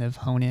we kind of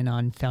hone in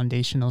on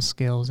foundational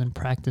skills and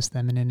practice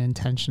them in an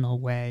intentional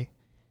way?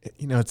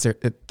 It's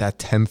that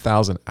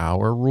 10,000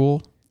 hour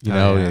rule.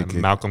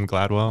 Malcolm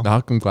Gladwell.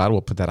 Malcolm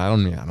Gladwell put that. I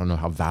don't know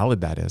how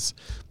valid that is,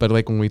 but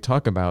like when we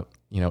talk about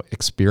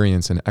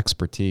experience and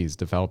expertise,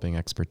 developing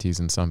expertise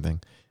in something.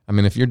 I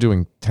mean, if you're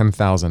doing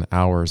 10,000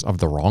 hours of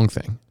the wrong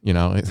thing,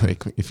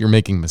 like if you're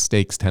making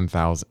mistakes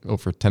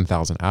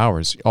 10,000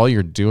 hours, all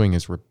you're doing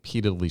is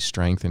repeatedly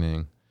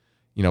strengthening,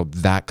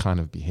 that kind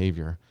of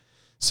behavior.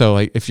 So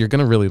like if you're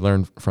going to really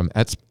learn from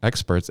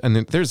experts, and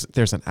then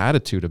there's an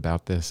attitude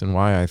about this and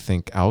why I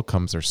think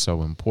outcomes are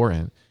so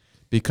important,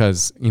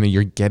 because,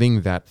 you're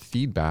getting that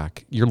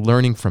feedback. You're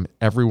learning from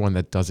everyone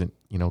that doesn't,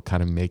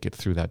 kind of make it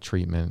through that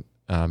treatment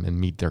and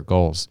meet their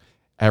goals.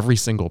 Every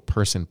single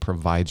person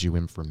provides you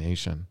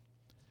information.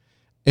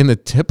 In the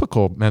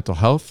typical mental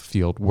health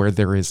field where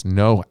there is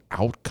no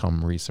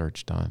outcome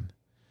research done,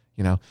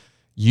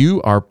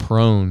 you are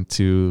prone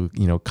to,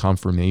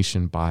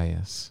 confirmation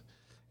bias.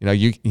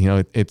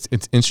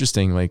 It's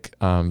interesting. Like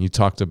you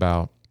talked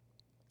about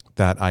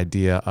that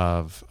idea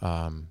of,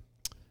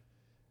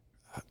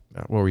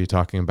 what were you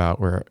talking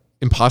about? Where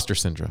imposter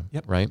syndrome,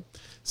 right?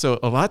 So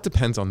a lot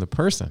depends on the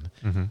person.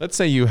 Let's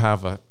say you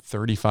have a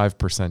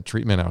 35%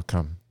 treatment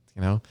outcome.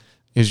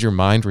 Is your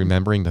mind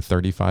remembering the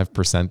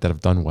 35% that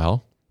have done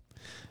well?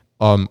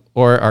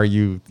 Or are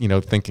you,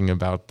 thinking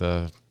about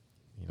the,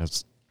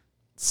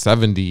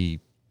 70%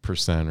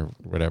 or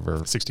whatever?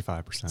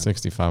 65%.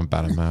 65,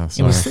 bad at math.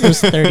 It was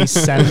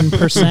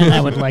 37%.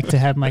 I would like to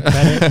have my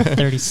credit.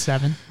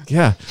 37.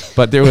 Yeah.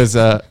 But there was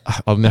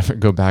I'll never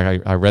go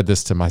back. I read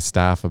this to my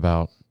staff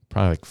about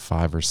probably like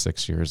 5 or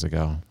 6 years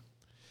ago.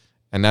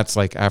 And that's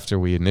like after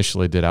we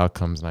initially did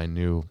outcomes and I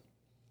knew,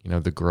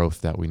 the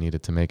growth that we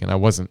needed to make. And I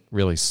wasn't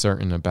really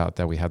certain about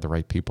that we had the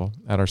right people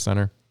at our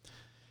center.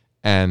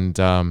 And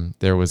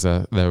there was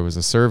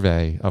a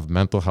survey of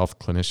mental health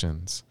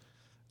clinicians.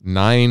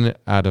 9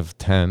 out of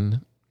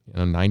 10,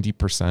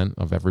 90%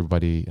 of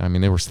everybody, I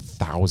mean, there was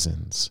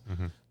thousands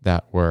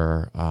that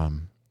were,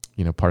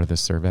 part of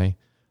this survey.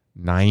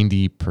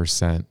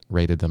 90%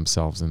 rated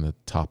themselves in the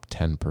top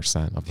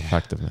 10% of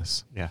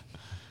effectiveness. Yeah.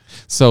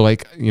 So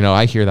like,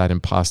 I hear that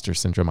imposter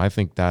syndrome. I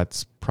think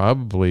that's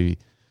probably,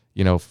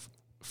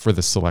 for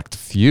the select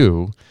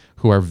few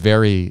who are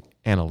very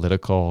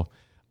analytical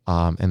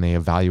and they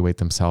evaluate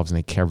themselves and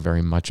they care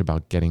very much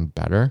about getting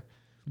better.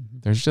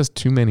 There's just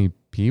too many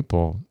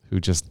people who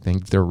just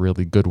think they're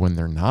really good when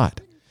they're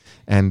not.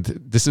 And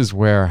this is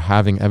where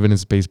having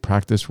evidence-based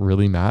practice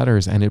really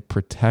matters, and it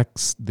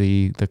protects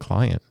the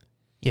client.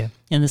 Yeah,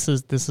 and this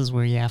is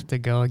where you have to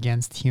go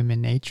against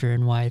human nature,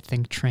 and why I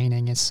think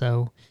training is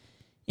so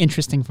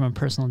interesting from a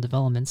personal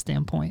development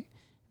standpoint,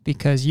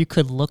 because you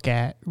could look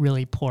at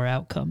really poor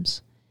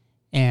outcomes,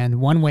 and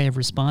one way of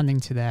responding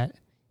to that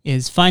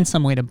is find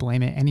some way to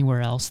blame it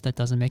anywhere else that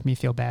doesn't make me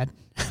feel bad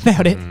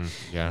about it.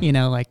 Yeah. You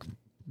know, like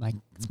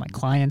it's my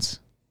clients.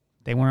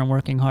 They weren't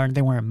working hard.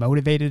 They weren't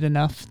motivated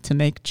enough to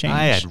make change.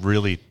 I had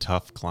really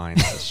tough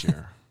clients this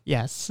year.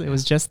 Yes, it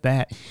was just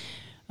that.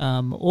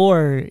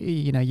 Or,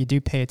 you know, you do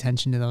pay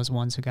attention to those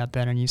ones who got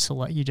better, and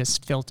you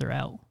just filter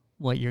out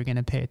what you're going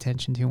to pay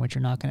attention to and what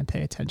you're not going to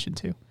pay attention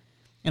to.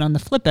 And on the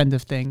flip end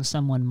of things,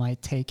 someone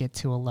might take it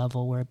to a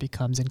level where it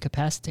becomes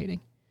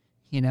incapacitating,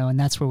 you know, and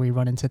that's where we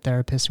run into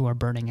therapists who are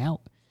burning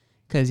out.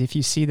 Because if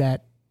you see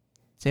that,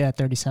 say that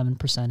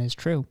 37% is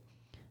true,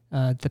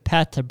 the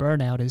path to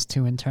burnout is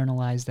to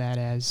internalize that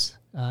as,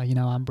 you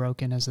know, I'm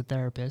broken as a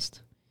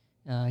therapist.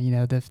 You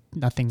know,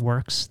 nothing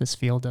works. This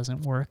field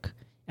doesn't work.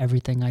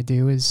 Everything I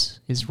do is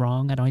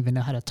wrong. I don't even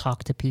know how to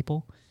talk to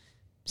people.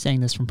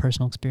 Saying this from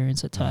personal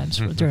experience at times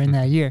during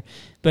that year.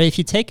 But if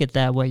you take it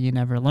that way, you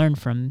never learn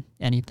from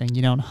anything.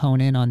 You don't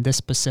hone in on this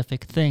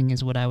specific thing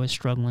is what I was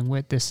struggling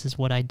with. This is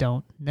what I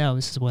don't know.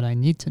 This is what I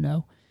need to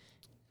know.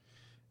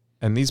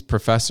 And these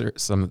professors,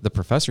 some of the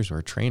professors who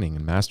are training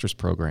in master's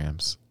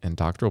programs and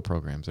doctoral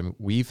programs, I mean,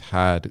 we've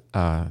had,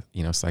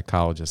 you know,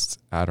 psychologists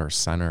at our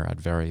center at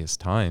various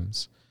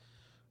times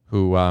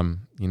who,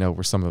 you know,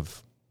 were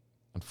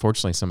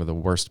unfortunately, some of the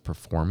worst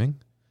performing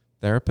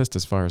therapists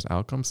as far as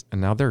outcomes.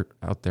 And now they're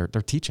out there,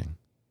 they're teaching.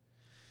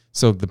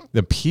 So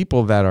the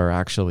people that are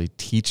actually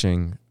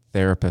teaching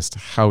therapists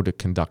how to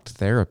conduct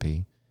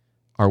therapy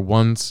are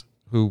ones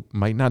who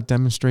might not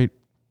demonstrate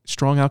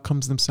strong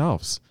outcomes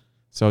themselves.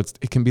 So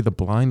it can be the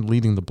blind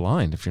leading the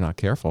blind if you're not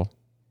careful.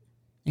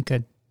 It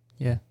could,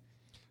 yeah.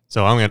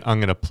 So I'm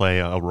gonna play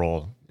a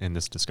role in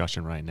this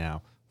discussion right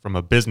now from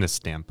a business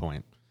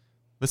standpoint.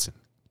 Listen,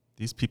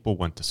 these people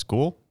went to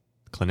school.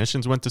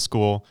 Clinicians went to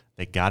school.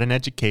 They got an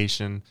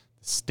education.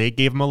 The state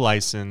gave them a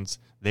license.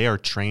 They are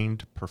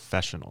trained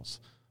professionals.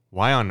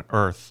 Why on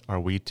earth are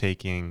we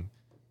taking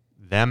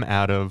them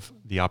out of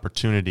the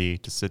opportunity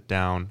to sit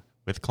down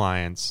with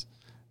clients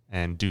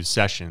and do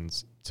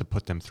sessions to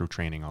put them through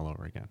training all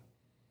over again?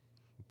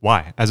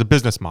 Why? As a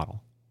business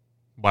model,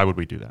 why would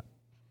we do that?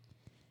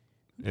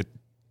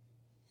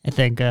 I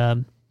think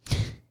the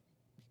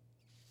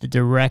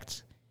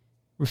direct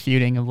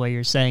refuting of what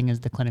you're saying is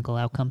the clinical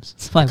outcomes.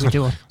 That's why we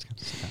do it.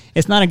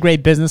 It's not a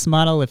great business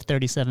model if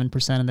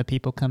 37% of the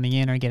people coming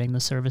in are getting the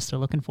service they're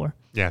looking for.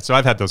 Yeah, so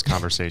I've had those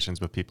conversations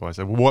with people. I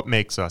said, well, what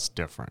makes us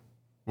different?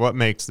 What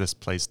makes this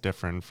place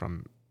different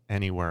from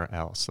anywhere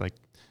else? Like,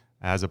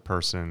 as a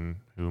person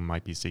who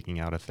might be seeking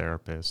out a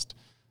therapist,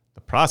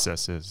 the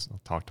process is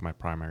I'll talk to my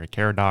primary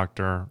care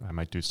doctor. I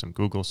might do some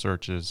Google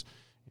searches,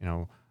 you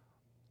know,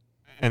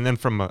 and then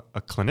from a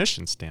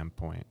clinician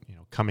standpoint, you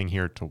know, coming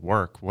here to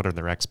work, what are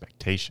their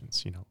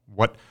expectations? You know,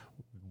 what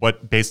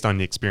based on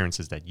the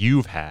experiences that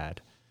you've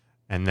had,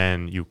 and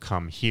then you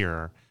come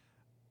here,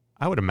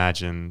 I would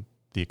imagine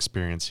the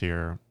experience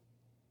here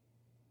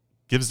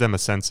gives them a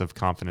sense of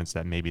confidence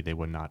that maybe they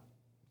would not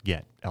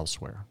get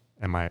elsewhere.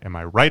 Am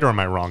I right or am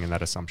I wrong in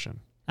that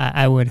assumption?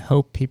 I would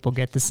hope people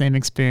get the same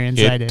experience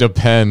I did. It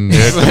depends.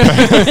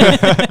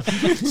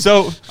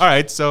 So, all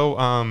right. So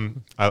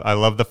I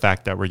love the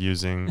fact that we're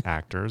using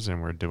actors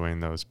and we're doing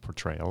those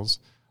portrayals.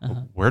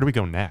 Where do we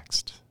go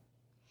next?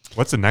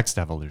 What's the next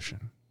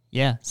evolution?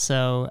 Yeah.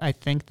 So I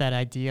think that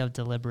idea of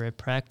deliberate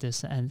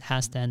practice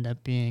has to end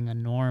up being a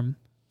norm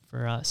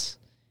for us,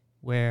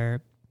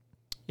 where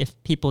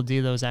if people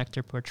do those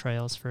actor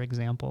portrayals, for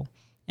example,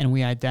 and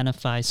we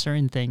identify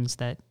certain things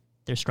that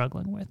they're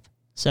struggling with.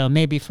 So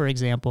maybe, for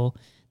example,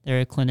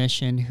 they're a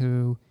clinician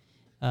who,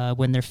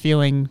 when they're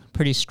feeling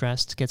pretty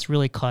stressed, gets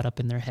really caught up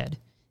in their head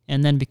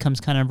and then becomes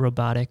kind of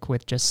robotic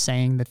with just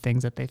saying the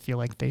things that they feel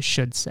like they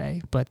should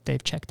say, but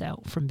they've checked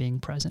out from being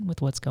present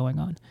with what's going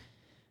on.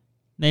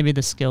 Maybe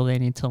the skill they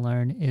need to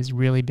learn is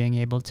really being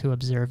able to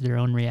observe their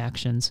own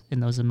reactions in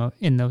those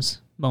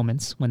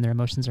moments when their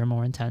emotions are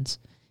more intense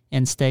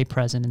and stay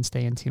present and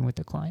stay in tune with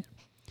the client.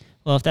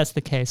 Well, if that's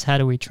the case, how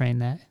do we train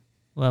that?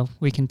 Well,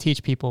 we can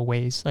teach people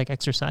ways, like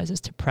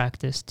exercises, to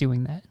practice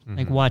doing that. Mm-hmm.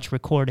 Like watch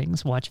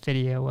recordings, watch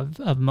video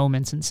of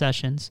moments and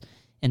sessions,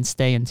 and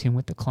stay in tune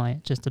with the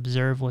client. Just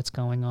observe what's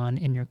going on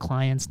in your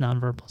client's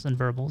nonverbals and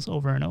verbals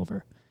over and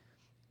over.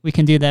 We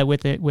can do that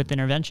with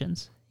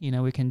interventions. You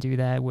know, we can do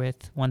that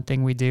with one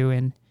thing we do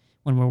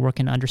when we're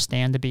working to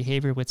understand the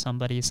behavior with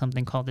somebody is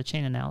something called the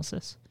chain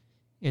analysis.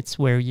 It's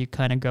where you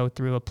kind of go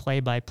through a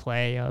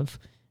play-by-play of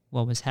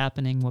what was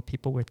happening, what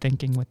people were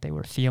thinking, what they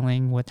were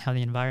feeling, how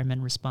the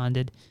environment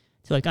responded,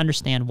 to like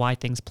understand why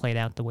things played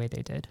out the way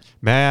they did.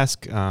 May I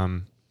ask,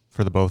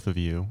 for the both of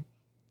you,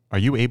 are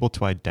you able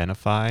to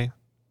identify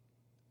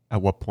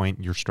at what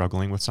point you're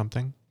struggling with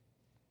something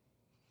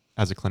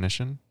as a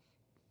clinician?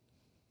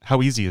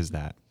 How easy is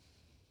that?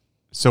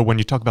 So when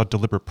you talk about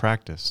deliberate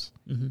practice,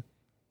 Mm-hmm.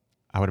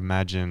 I would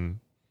imagine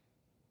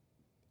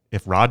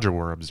if Roger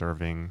were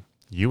observing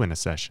you in a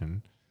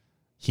session,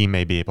 he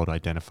may be able to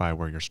identify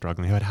where you're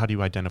struggling. But how do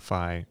you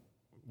identify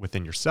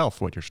within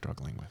yourself what you're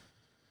struggling with?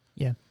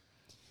 Yeah.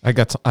 I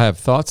have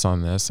thoughts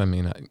on this. I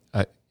mean,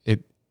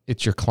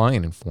 it's your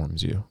client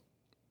informs you,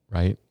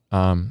 right?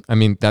 I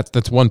mean,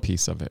 that's one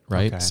piece of it,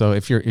 right? Okay. So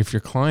if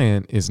your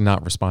client is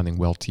not responding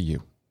well to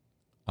you,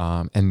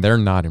 and they're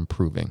not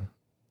improving,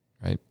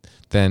 right?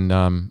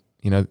 Then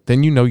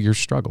then you're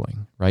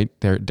struggling, right?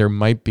 There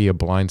might be a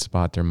blind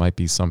spot. There might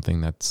be something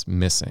that's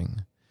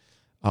missing.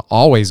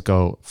 Always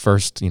go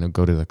first,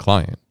 go to the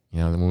client.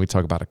 When we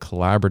talk about a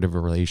collaborative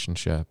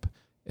relationship,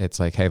 it's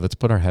like, hey, let's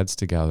put our heads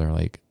together.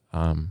 Like,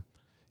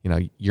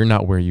 you're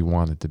not where you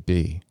wanted to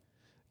be.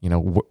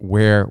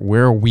 Where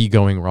are we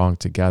going wrong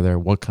together?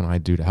 What can I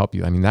do to help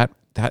you? I mean, that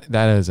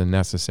is a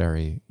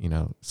necessary,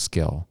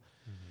 skill.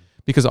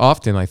 Because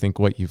often I think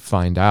what you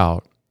find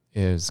out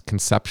is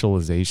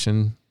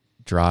conceptualization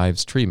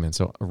drives treatment.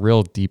 So a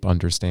real deep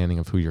understanding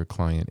of who your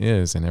client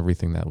is and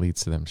everything that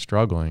leads to them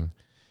struggling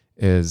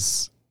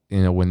is,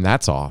 when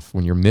that's off,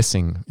 when you're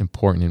missing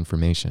important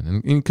information.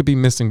 And you could be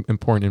missing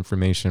important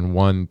information,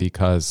 one,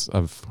 because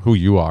of who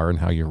you are and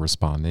how you're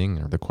responding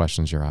or the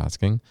questions you're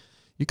asking.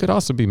 You could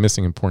also be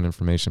missing important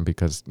information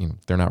because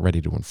they're not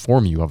ready to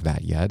inform you of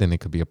that yet, and it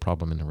could be a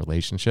problem in a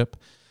relationship.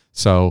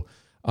 So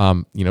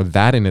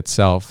that in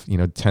itself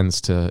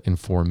tends to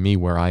inform me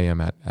where I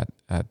am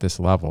at this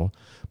level,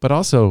 but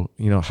also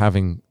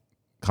having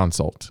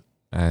consult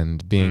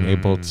and being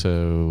able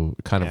to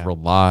kind of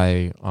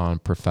rely on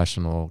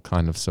professional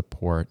kind of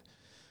support.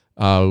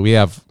 We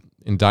have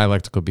in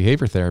dialectical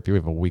behavior therapy, we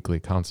have a weekly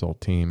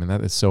consult team, and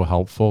that is so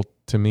helpful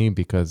to me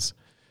because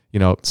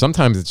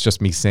sometimes it's just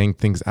me saying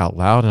things out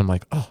loud and I'm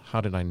like, oh,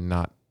 how did I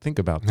not think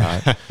about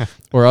that?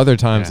 Or other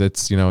times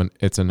it's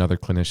another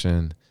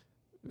clinician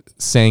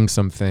saying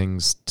some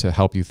things to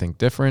help you think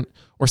different.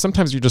 Or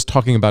sometimes you're just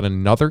talking about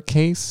another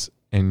case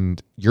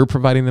and you're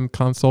providing them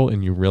consult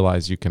and you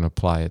realize you can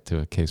apply it to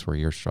a case where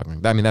you're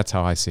struggling. I mean, that's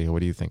how I see it. What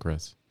do you think,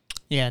 Riz?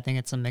 Yeah, I think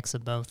it's a mix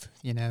of both.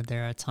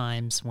 There are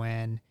times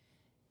when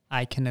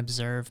I can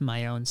observe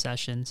my own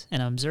sessions,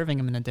 and I'm observing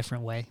them in a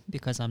different way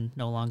because I'm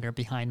no longer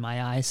behind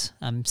my eyes.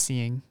 I'm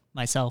seeing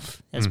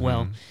myself as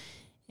well.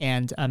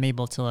 And I'm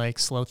able to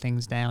slow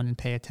things down and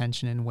pay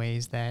attention in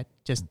ways that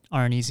just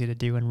aren't easy to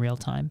do in real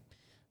time.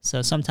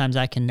 So sometimes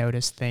I can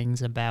notice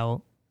things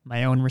about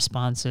my own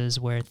responses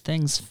where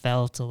things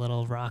felt a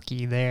little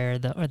rocky there,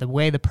 or the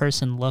way the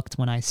person looked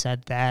when I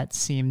said that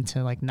seemed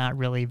to not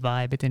really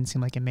vibe. It didn't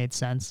seem like it made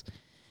sense.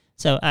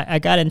 So I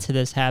got into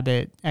this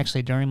habit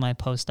actually during my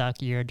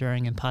postdoc year,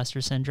 during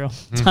imposter syndrome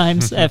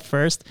times at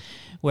first,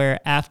 where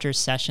after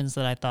sessions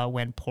that I thought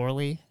went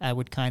poorly, I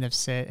would kind of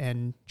sit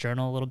and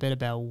journal a little bit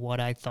about what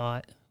I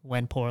thought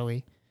went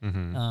poorly,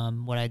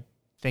 what I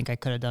think I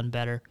could have done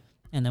better,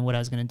 and then what I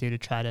was going to do to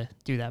try to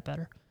do that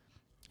better.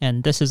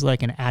 And this is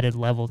an added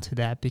level to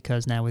that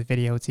because now with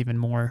video, it's even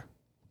more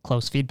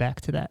close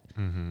feedback to that.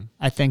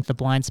 I think the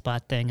blind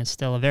spot thing is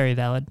still a very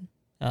valid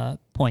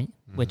point,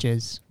 which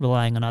is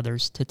relying on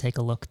others to take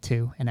a look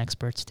too, and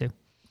experts too.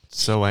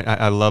 So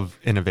I love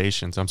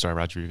innovations. I'm sorry,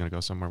 Roger, you're going to go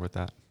somewhere with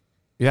that?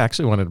 Yeah, I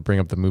actually wanted to bring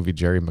up the movie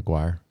Jerry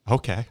Maguire.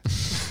 Okay.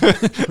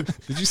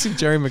 Did you see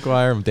Jerry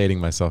Maguire? I'm dating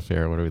myself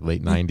here. What are we,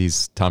 late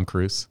 90s? Tom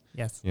Cruise?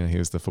 Yes. He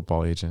was the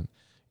football agent.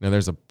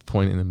 There's a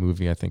point in the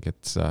movie, I think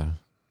it's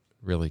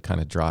really kind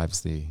of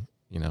drives the,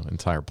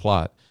 entire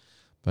plot.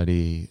 But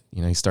he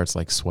starts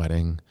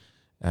sweating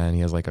and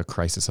he has a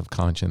crisis of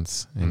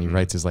conscience and he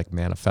writes his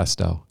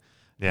manifesto.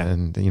 Yeah.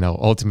 And,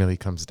 ultimately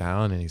comes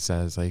down and he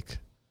says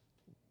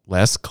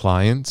less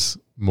clients,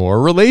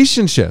 more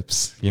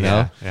relationships,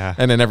 know? Yeah.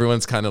 And then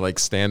everyone's kind of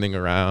standing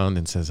around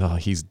and says, oh,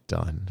 he's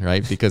done,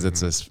 right? Because it's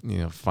this,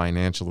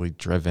 financially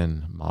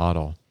driven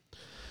model.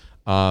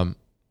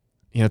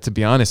 To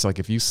be honest,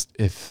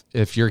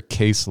 if your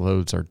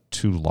caseloads are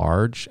too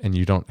large and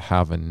you don't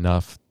have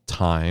enough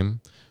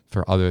time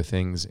for other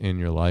things in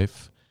your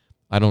life,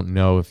 I don't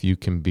know if you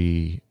can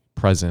be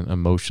present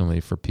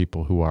emotionally for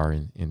people who are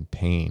in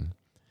pain.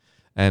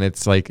 And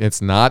it's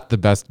it's not the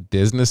best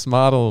business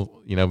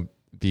model,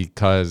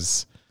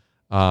 because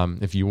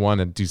if you want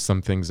to do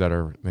some things that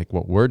are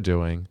what we're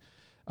doing,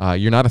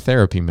 you're not a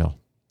therapy mill.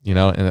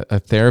 And a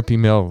therapy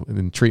mill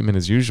in treatment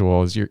as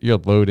usual is you're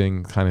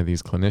loading kind of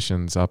these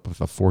clinicians up with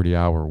a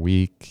 40-hour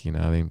week.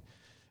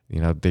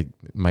 They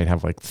might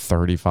have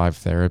 35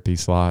 therapy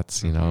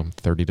slots,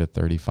 30 to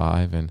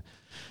 35. And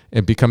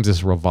it becomes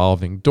this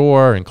revolving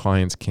door and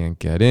clients can't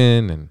get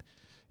in. And,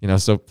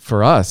 so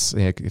for us,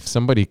 if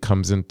somebody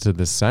comes into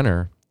the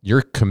center,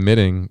 you're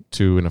committing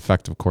to an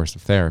effective course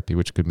of therapy,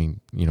 which could mean,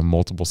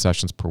 multiple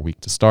sessions per week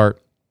to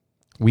start.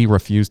 We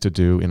refuse to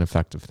do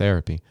ineffective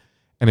therapy.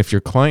 And if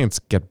your clients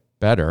get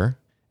better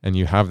and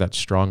you have that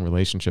strong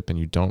relationship and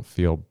you don't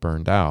feel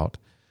burned out,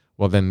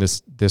 well, then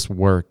this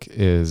work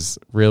is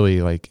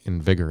really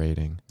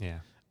invigorating. Yeah.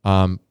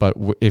 But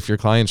if your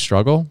clients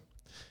struggle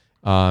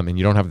and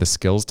you don't have the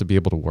skills to be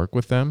able to work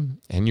with them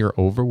and you're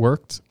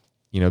overworked,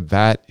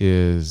 that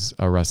is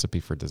a recipe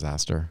for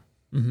disaster.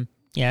 Mm-hmm.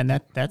 Yeah,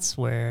 and that's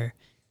where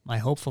my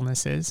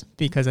hopefulness is,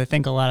 because I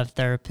think a lot of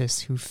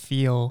therapists who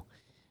feel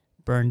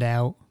burned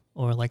out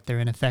or like they're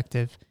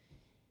ineffective,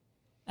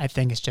 I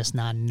think it's just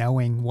not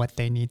knowing what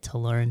they need to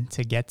learn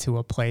to get to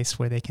a place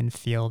where they can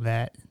feel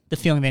that the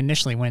feeling they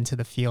initially went into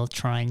the field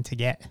trying to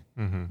get,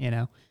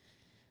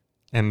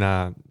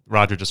 And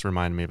Roger just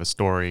reminded me of a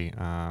story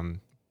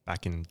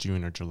back in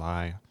June or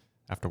July.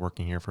 After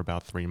working here for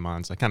about 3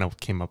 months, I kind of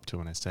came up to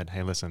him and I said,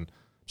 hey, listen,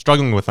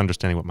 struggling with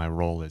understanding what my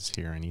role is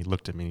here. And he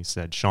looked at me and he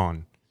said,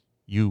 Sean,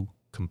 you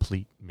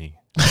complete me.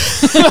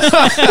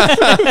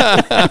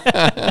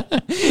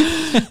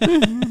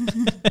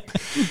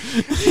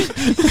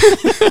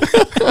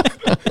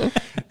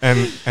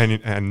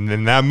 And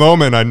in that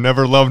moment, I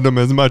never loved him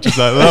as much as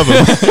I love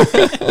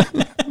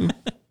him.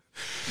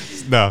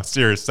 No,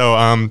 serious.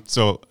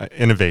 So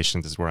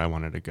innovations is where I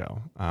wanted to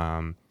go.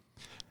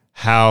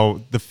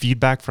 How the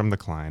feedback from the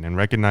client and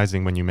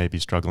recognizing when you may be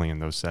struggling in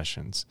those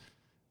sessions,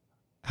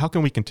 how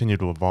can we continue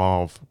to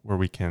evolve where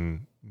we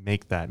can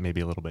make that maybe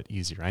a little bit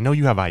easier? I know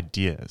you have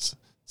ideas.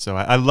 So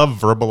I love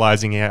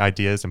verbalizing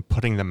ideas and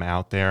putting them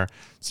out there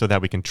so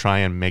that we can try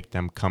and make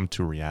them come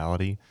to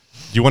reality.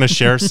 Do you want to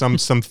share some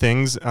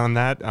things on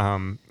that?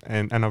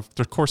 And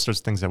of course,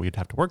 there's things that we'd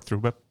have to work through,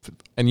 but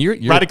you're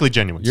radically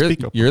genuine.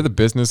 You're the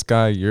business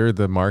guy. You're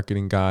the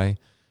marketing guy.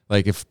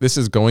 Like if this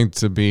is going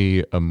to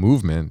be a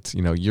movement,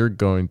 you're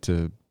going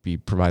to be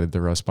provided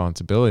the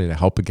responsibility to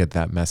help get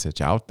that message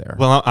out there.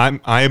 Well,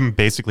 I'm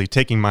basically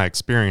taking my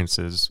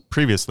experiences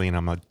previously and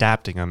I'm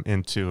adapting them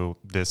into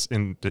this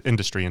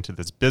industry, into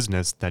this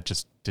business that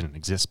just didn't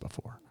exist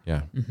before.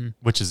 Yeah,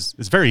 which is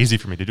very easy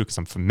for me to do because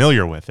I'm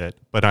familiar with it,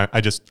 but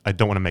I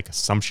don't want to make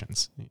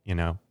assumptions,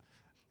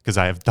 because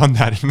I have done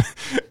that,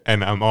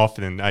 and I'm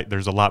often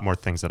there's a lot more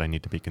things that I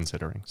need to be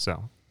considering.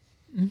 So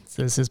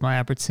this is my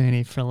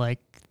opportunity for like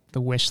the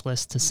wish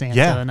list to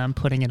Santa, and I'm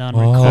putting it on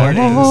recording.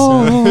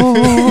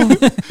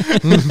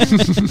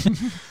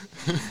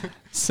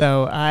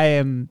 So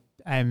I'm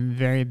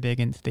very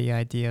big into the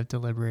idea of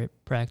deliberate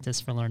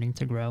practice for learning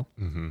to grow.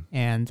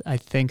 And I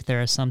think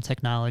there are some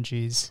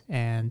technologies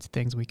and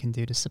things we can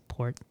do to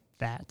support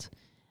that.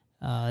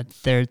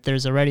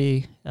 There's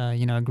already,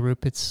 a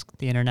group, it's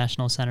the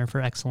International Center for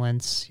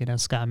Excellence,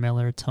 Scott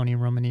Miller, Tony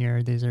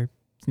Romanier, these are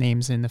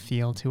names in the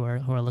field who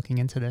are looking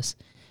into this.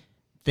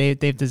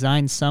 They've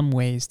designed some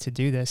ways to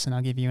do this, and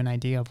I'll give you an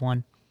idea of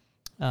one.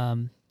 I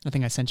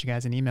think I sent you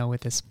guys an email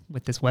with this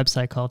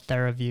website called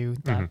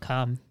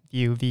Theravue.com,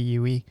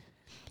 VUE.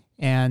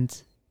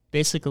 And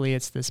basically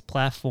it's this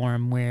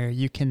platform where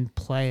you can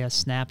play a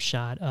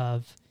snapshot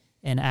of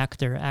an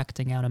actor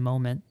acting out a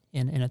moment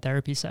in a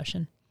therapy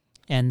session.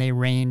 And they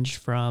range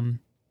from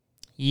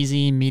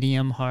easy,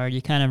 medium, hard.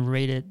 You kind of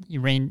rate it,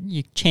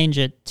 you change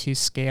it to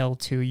scale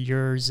to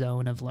your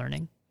zone of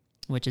learning,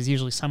 which is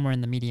usually somewhere in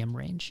the medium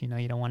range. You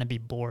don't want to be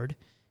bored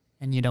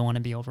and you don't want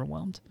to be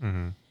overwhelmed.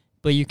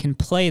 But you can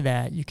play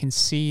that. You can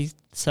see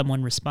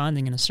someone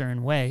responding in a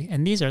certain way.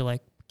 And these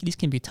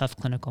can be tough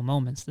clinical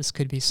moments. This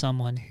could be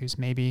someone who's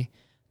maybe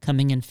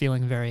coming in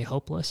feeling very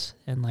hopeless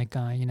and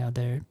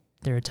they're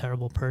a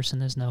terrible person.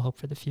 There's no hope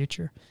for the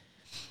future.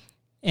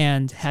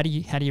 And how do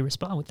you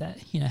respond with that?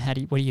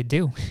 What do you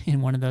do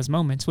in one of those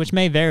moments, which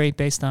may vary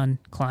based on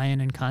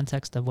client and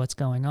context of what's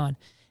going on,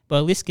 but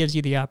at least gives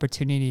you the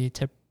opportunity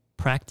to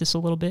practice a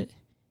little bit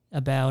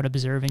about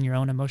observing your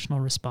own emotional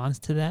response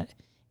to that,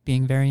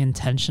 being very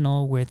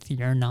intentional with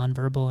your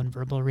nonverbal and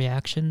verbal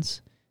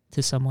reactions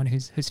to someone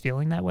who's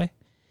feeling that way.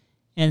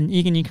 And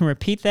you can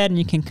repeat that, and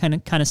you can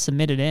kind of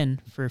submit it in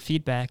for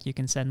feedback. You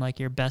can send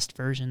your best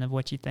version of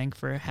what you think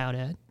for how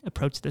to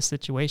approach this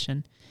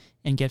situation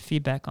and get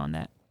feedback on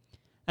that.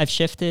 I've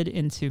shifted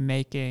into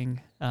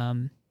making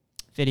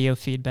video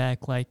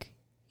feedback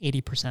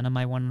 80% of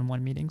my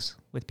one-on-one meetings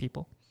with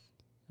people.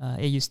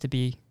 It used to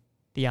be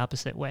the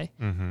opposite way.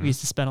 We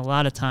used to spend a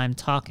lot of time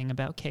talking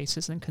about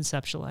cases and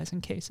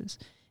conceptualizing cases.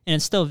 And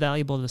it's still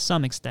valuable to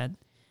some extent,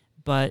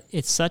 but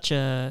it's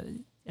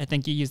I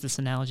think you used this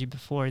analogy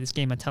before, this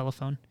game of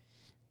telephone.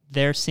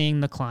 They're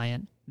seeing the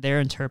client.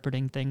 They're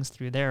interpreting things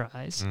through their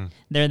eyes.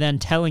 They're then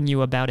telling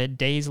you about it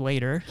days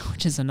later,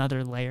 which is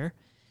another layer.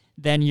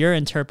 Then you're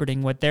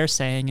interpreting what they're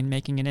saying and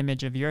making an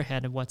image of your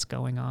head of what's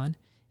going on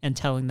and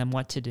telling them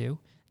what to do.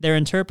 They're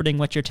interpreting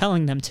what you're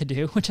telling them to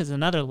do, which is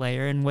another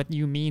layer, and what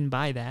you mean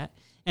by that.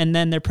 And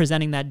then they're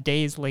presenting that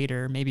days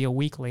later, maybe a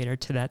week later,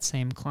 to that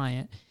same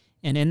client.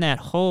 And in that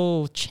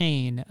whole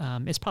chain,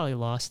 it's probably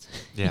lost,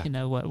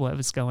 what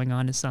was going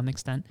on to some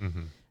extent.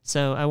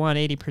 So I want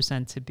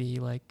 80% to be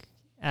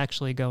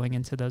actually going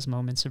into those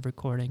moments of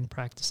recording,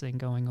 practicing,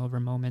 going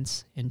over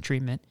moments in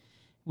treatment,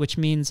 which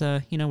means,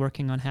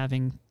 working on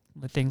having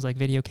things like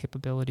video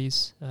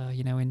capabilities,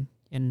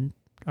 in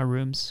our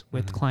rooms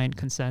with client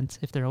consent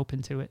if they're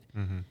open to it.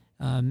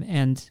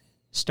 And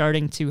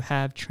starting to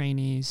have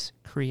trainees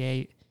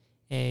create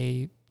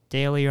a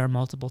daily or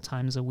multiple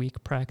times a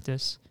week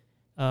practice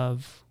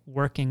of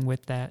working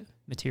with that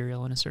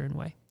material in a certain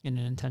way, in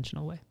an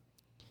intentional way.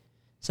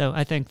 So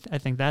I think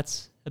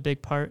that's a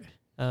big part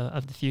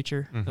of the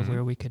future of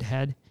where we could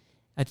head.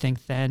 I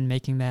think then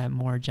making that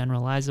more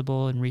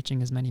generalizable and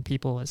reaching as many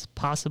people as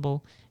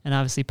possible. And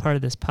obviously part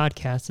of this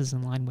podcast is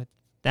in line with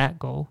that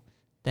goal,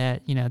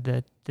 that, you know,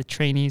 the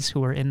trainees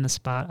who are in the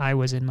spot I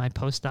was in my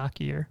postdoc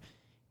year,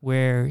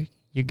 where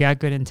you got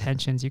good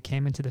intentions, you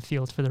came into the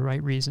field for the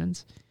right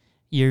reasons,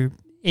 you're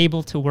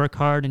able to work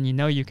hard and you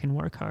know you can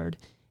work hard.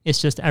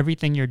 It's just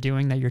everything you're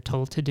doing that you're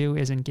told to do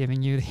isn't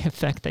giving you the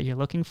effect that you're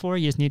looking for.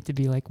 You just need to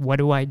be like, what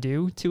do I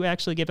do to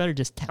actually get better?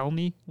 Just tell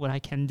me what I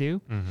can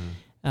do.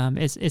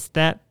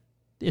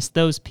 It's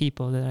those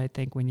people that I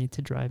think we need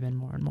to drive in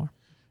more and more.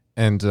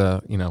 And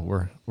you know,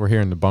 we're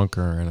here in the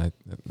bunker, and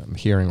I'm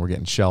hearing we're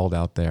getting shelled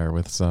out there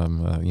with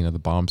some you know, the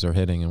bombs are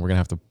hitting, and we're gonna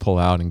have to pull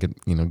out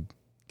and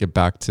get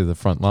back to the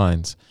front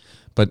lines.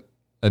 But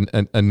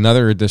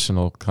another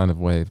additional kind of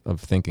way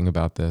of thinking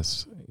about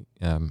this,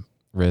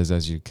 Riz,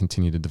 as you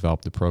continue to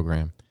develop the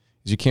program,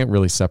 is you can't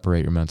really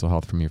separate your mental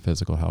health from your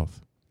physical health.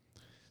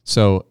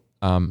 So,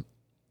 you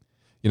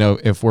know,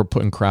 if we're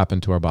putting crap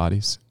into our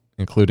bodies,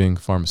 including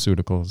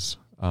pharmaceuticals,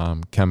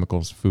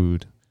 chemicals,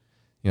 food,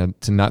 you know,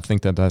 to not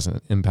think that has an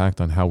impact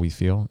on how we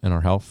feel and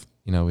our health,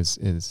 you know,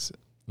 is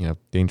you know,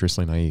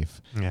 dangerously naive.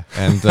 Yeah.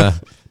 And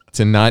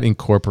to not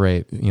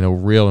incorporate, you know,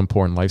 real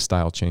important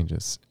lifestyle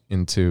changes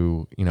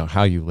into, you know,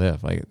 how you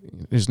live. Like,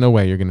 there's no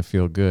way you're going to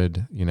feel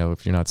good, you know,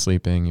 if you're not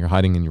sleeping, you're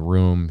hiding in your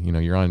room, you know,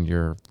 you're on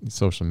your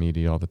social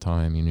media all the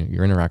time, you know,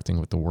 you're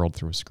interacting with the world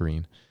through a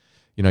screen,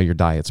 you know, your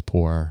diet's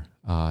poor,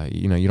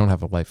 you know, you don't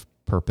have a life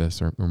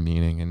purpose or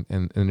meaning,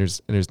 and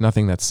there's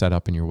nothing that's set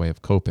up in your way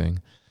of coping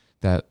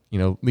that, you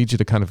know, leads you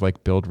to kind of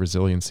like build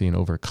resiliency and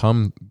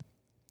overcome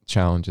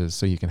challenges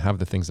so you can have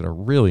the things that are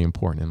really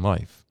important in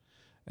life.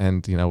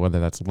 And, you know, whether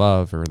that's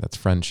love or that's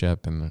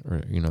friendship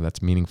or, you know,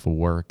 that's meaningful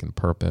work and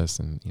purpose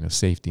and, you know,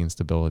 safety and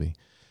stability.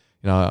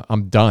 You know,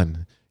 I'm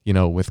done, you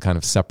know, with kind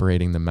of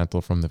separating the mental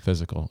from the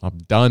physical. I'm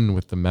done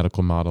with the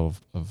medical model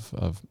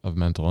of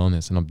mental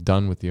illness, and I'm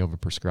done with the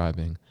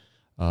overprescribing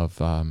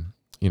of,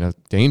 you know,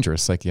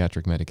 dangerous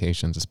psychiatric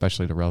medications,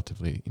 especially to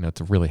relatively, you know,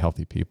 to really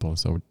healthy people.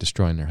 So we're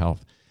destroying their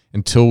health.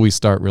 Until we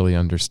start really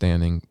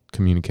understanding,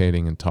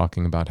 communicating, and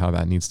talking about how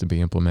that needs to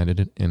be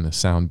implemented in a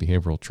sound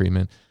behavioral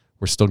treatment,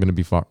 we're still going to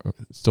be far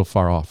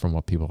off from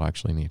what people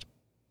actually need.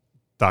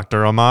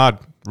 Dr. Ahmad,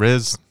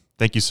 Riz,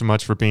 thank you so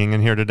much for being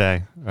in here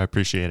today. I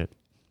appreciate it.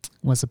 It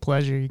was a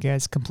pleasure. You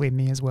guys complete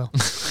me as well.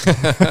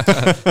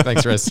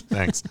 Thanks, Riz.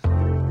 Thanks.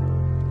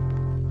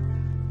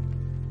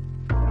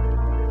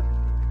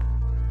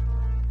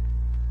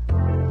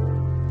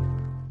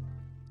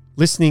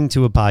 Listening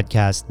to a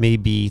podcast may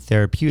be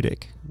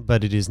therapeutic,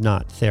 but it is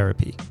not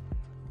therapy.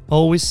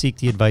 Always seek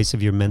the advice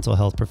of your mental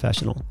health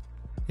professional.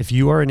 If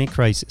you are in a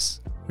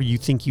crisis or you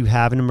think you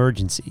have an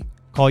emergency,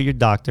 call your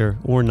doctor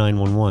or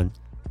 911.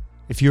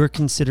 If you are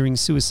considering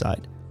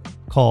suicide,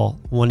 call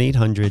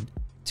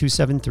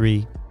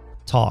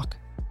 1-800-273-TALK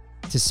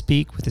to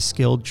speak with a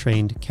skilled,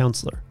 trained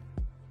counselor.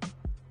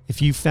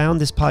 If you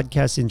found this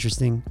podcast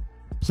interesting,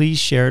 please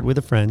share it with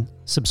a friend,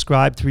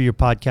 subscribe through your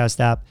podcast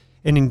app,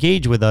 and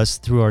engage with us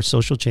through our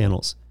social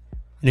channels.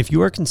 And if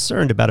you are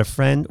concerned about a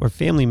friend or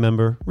family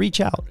member,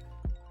 reach out.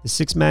 The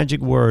 6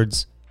 magic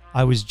words,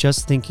 "I was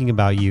just thinking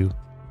about you,"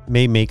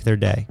 may make their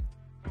day.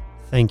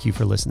 Thank you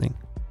for listening.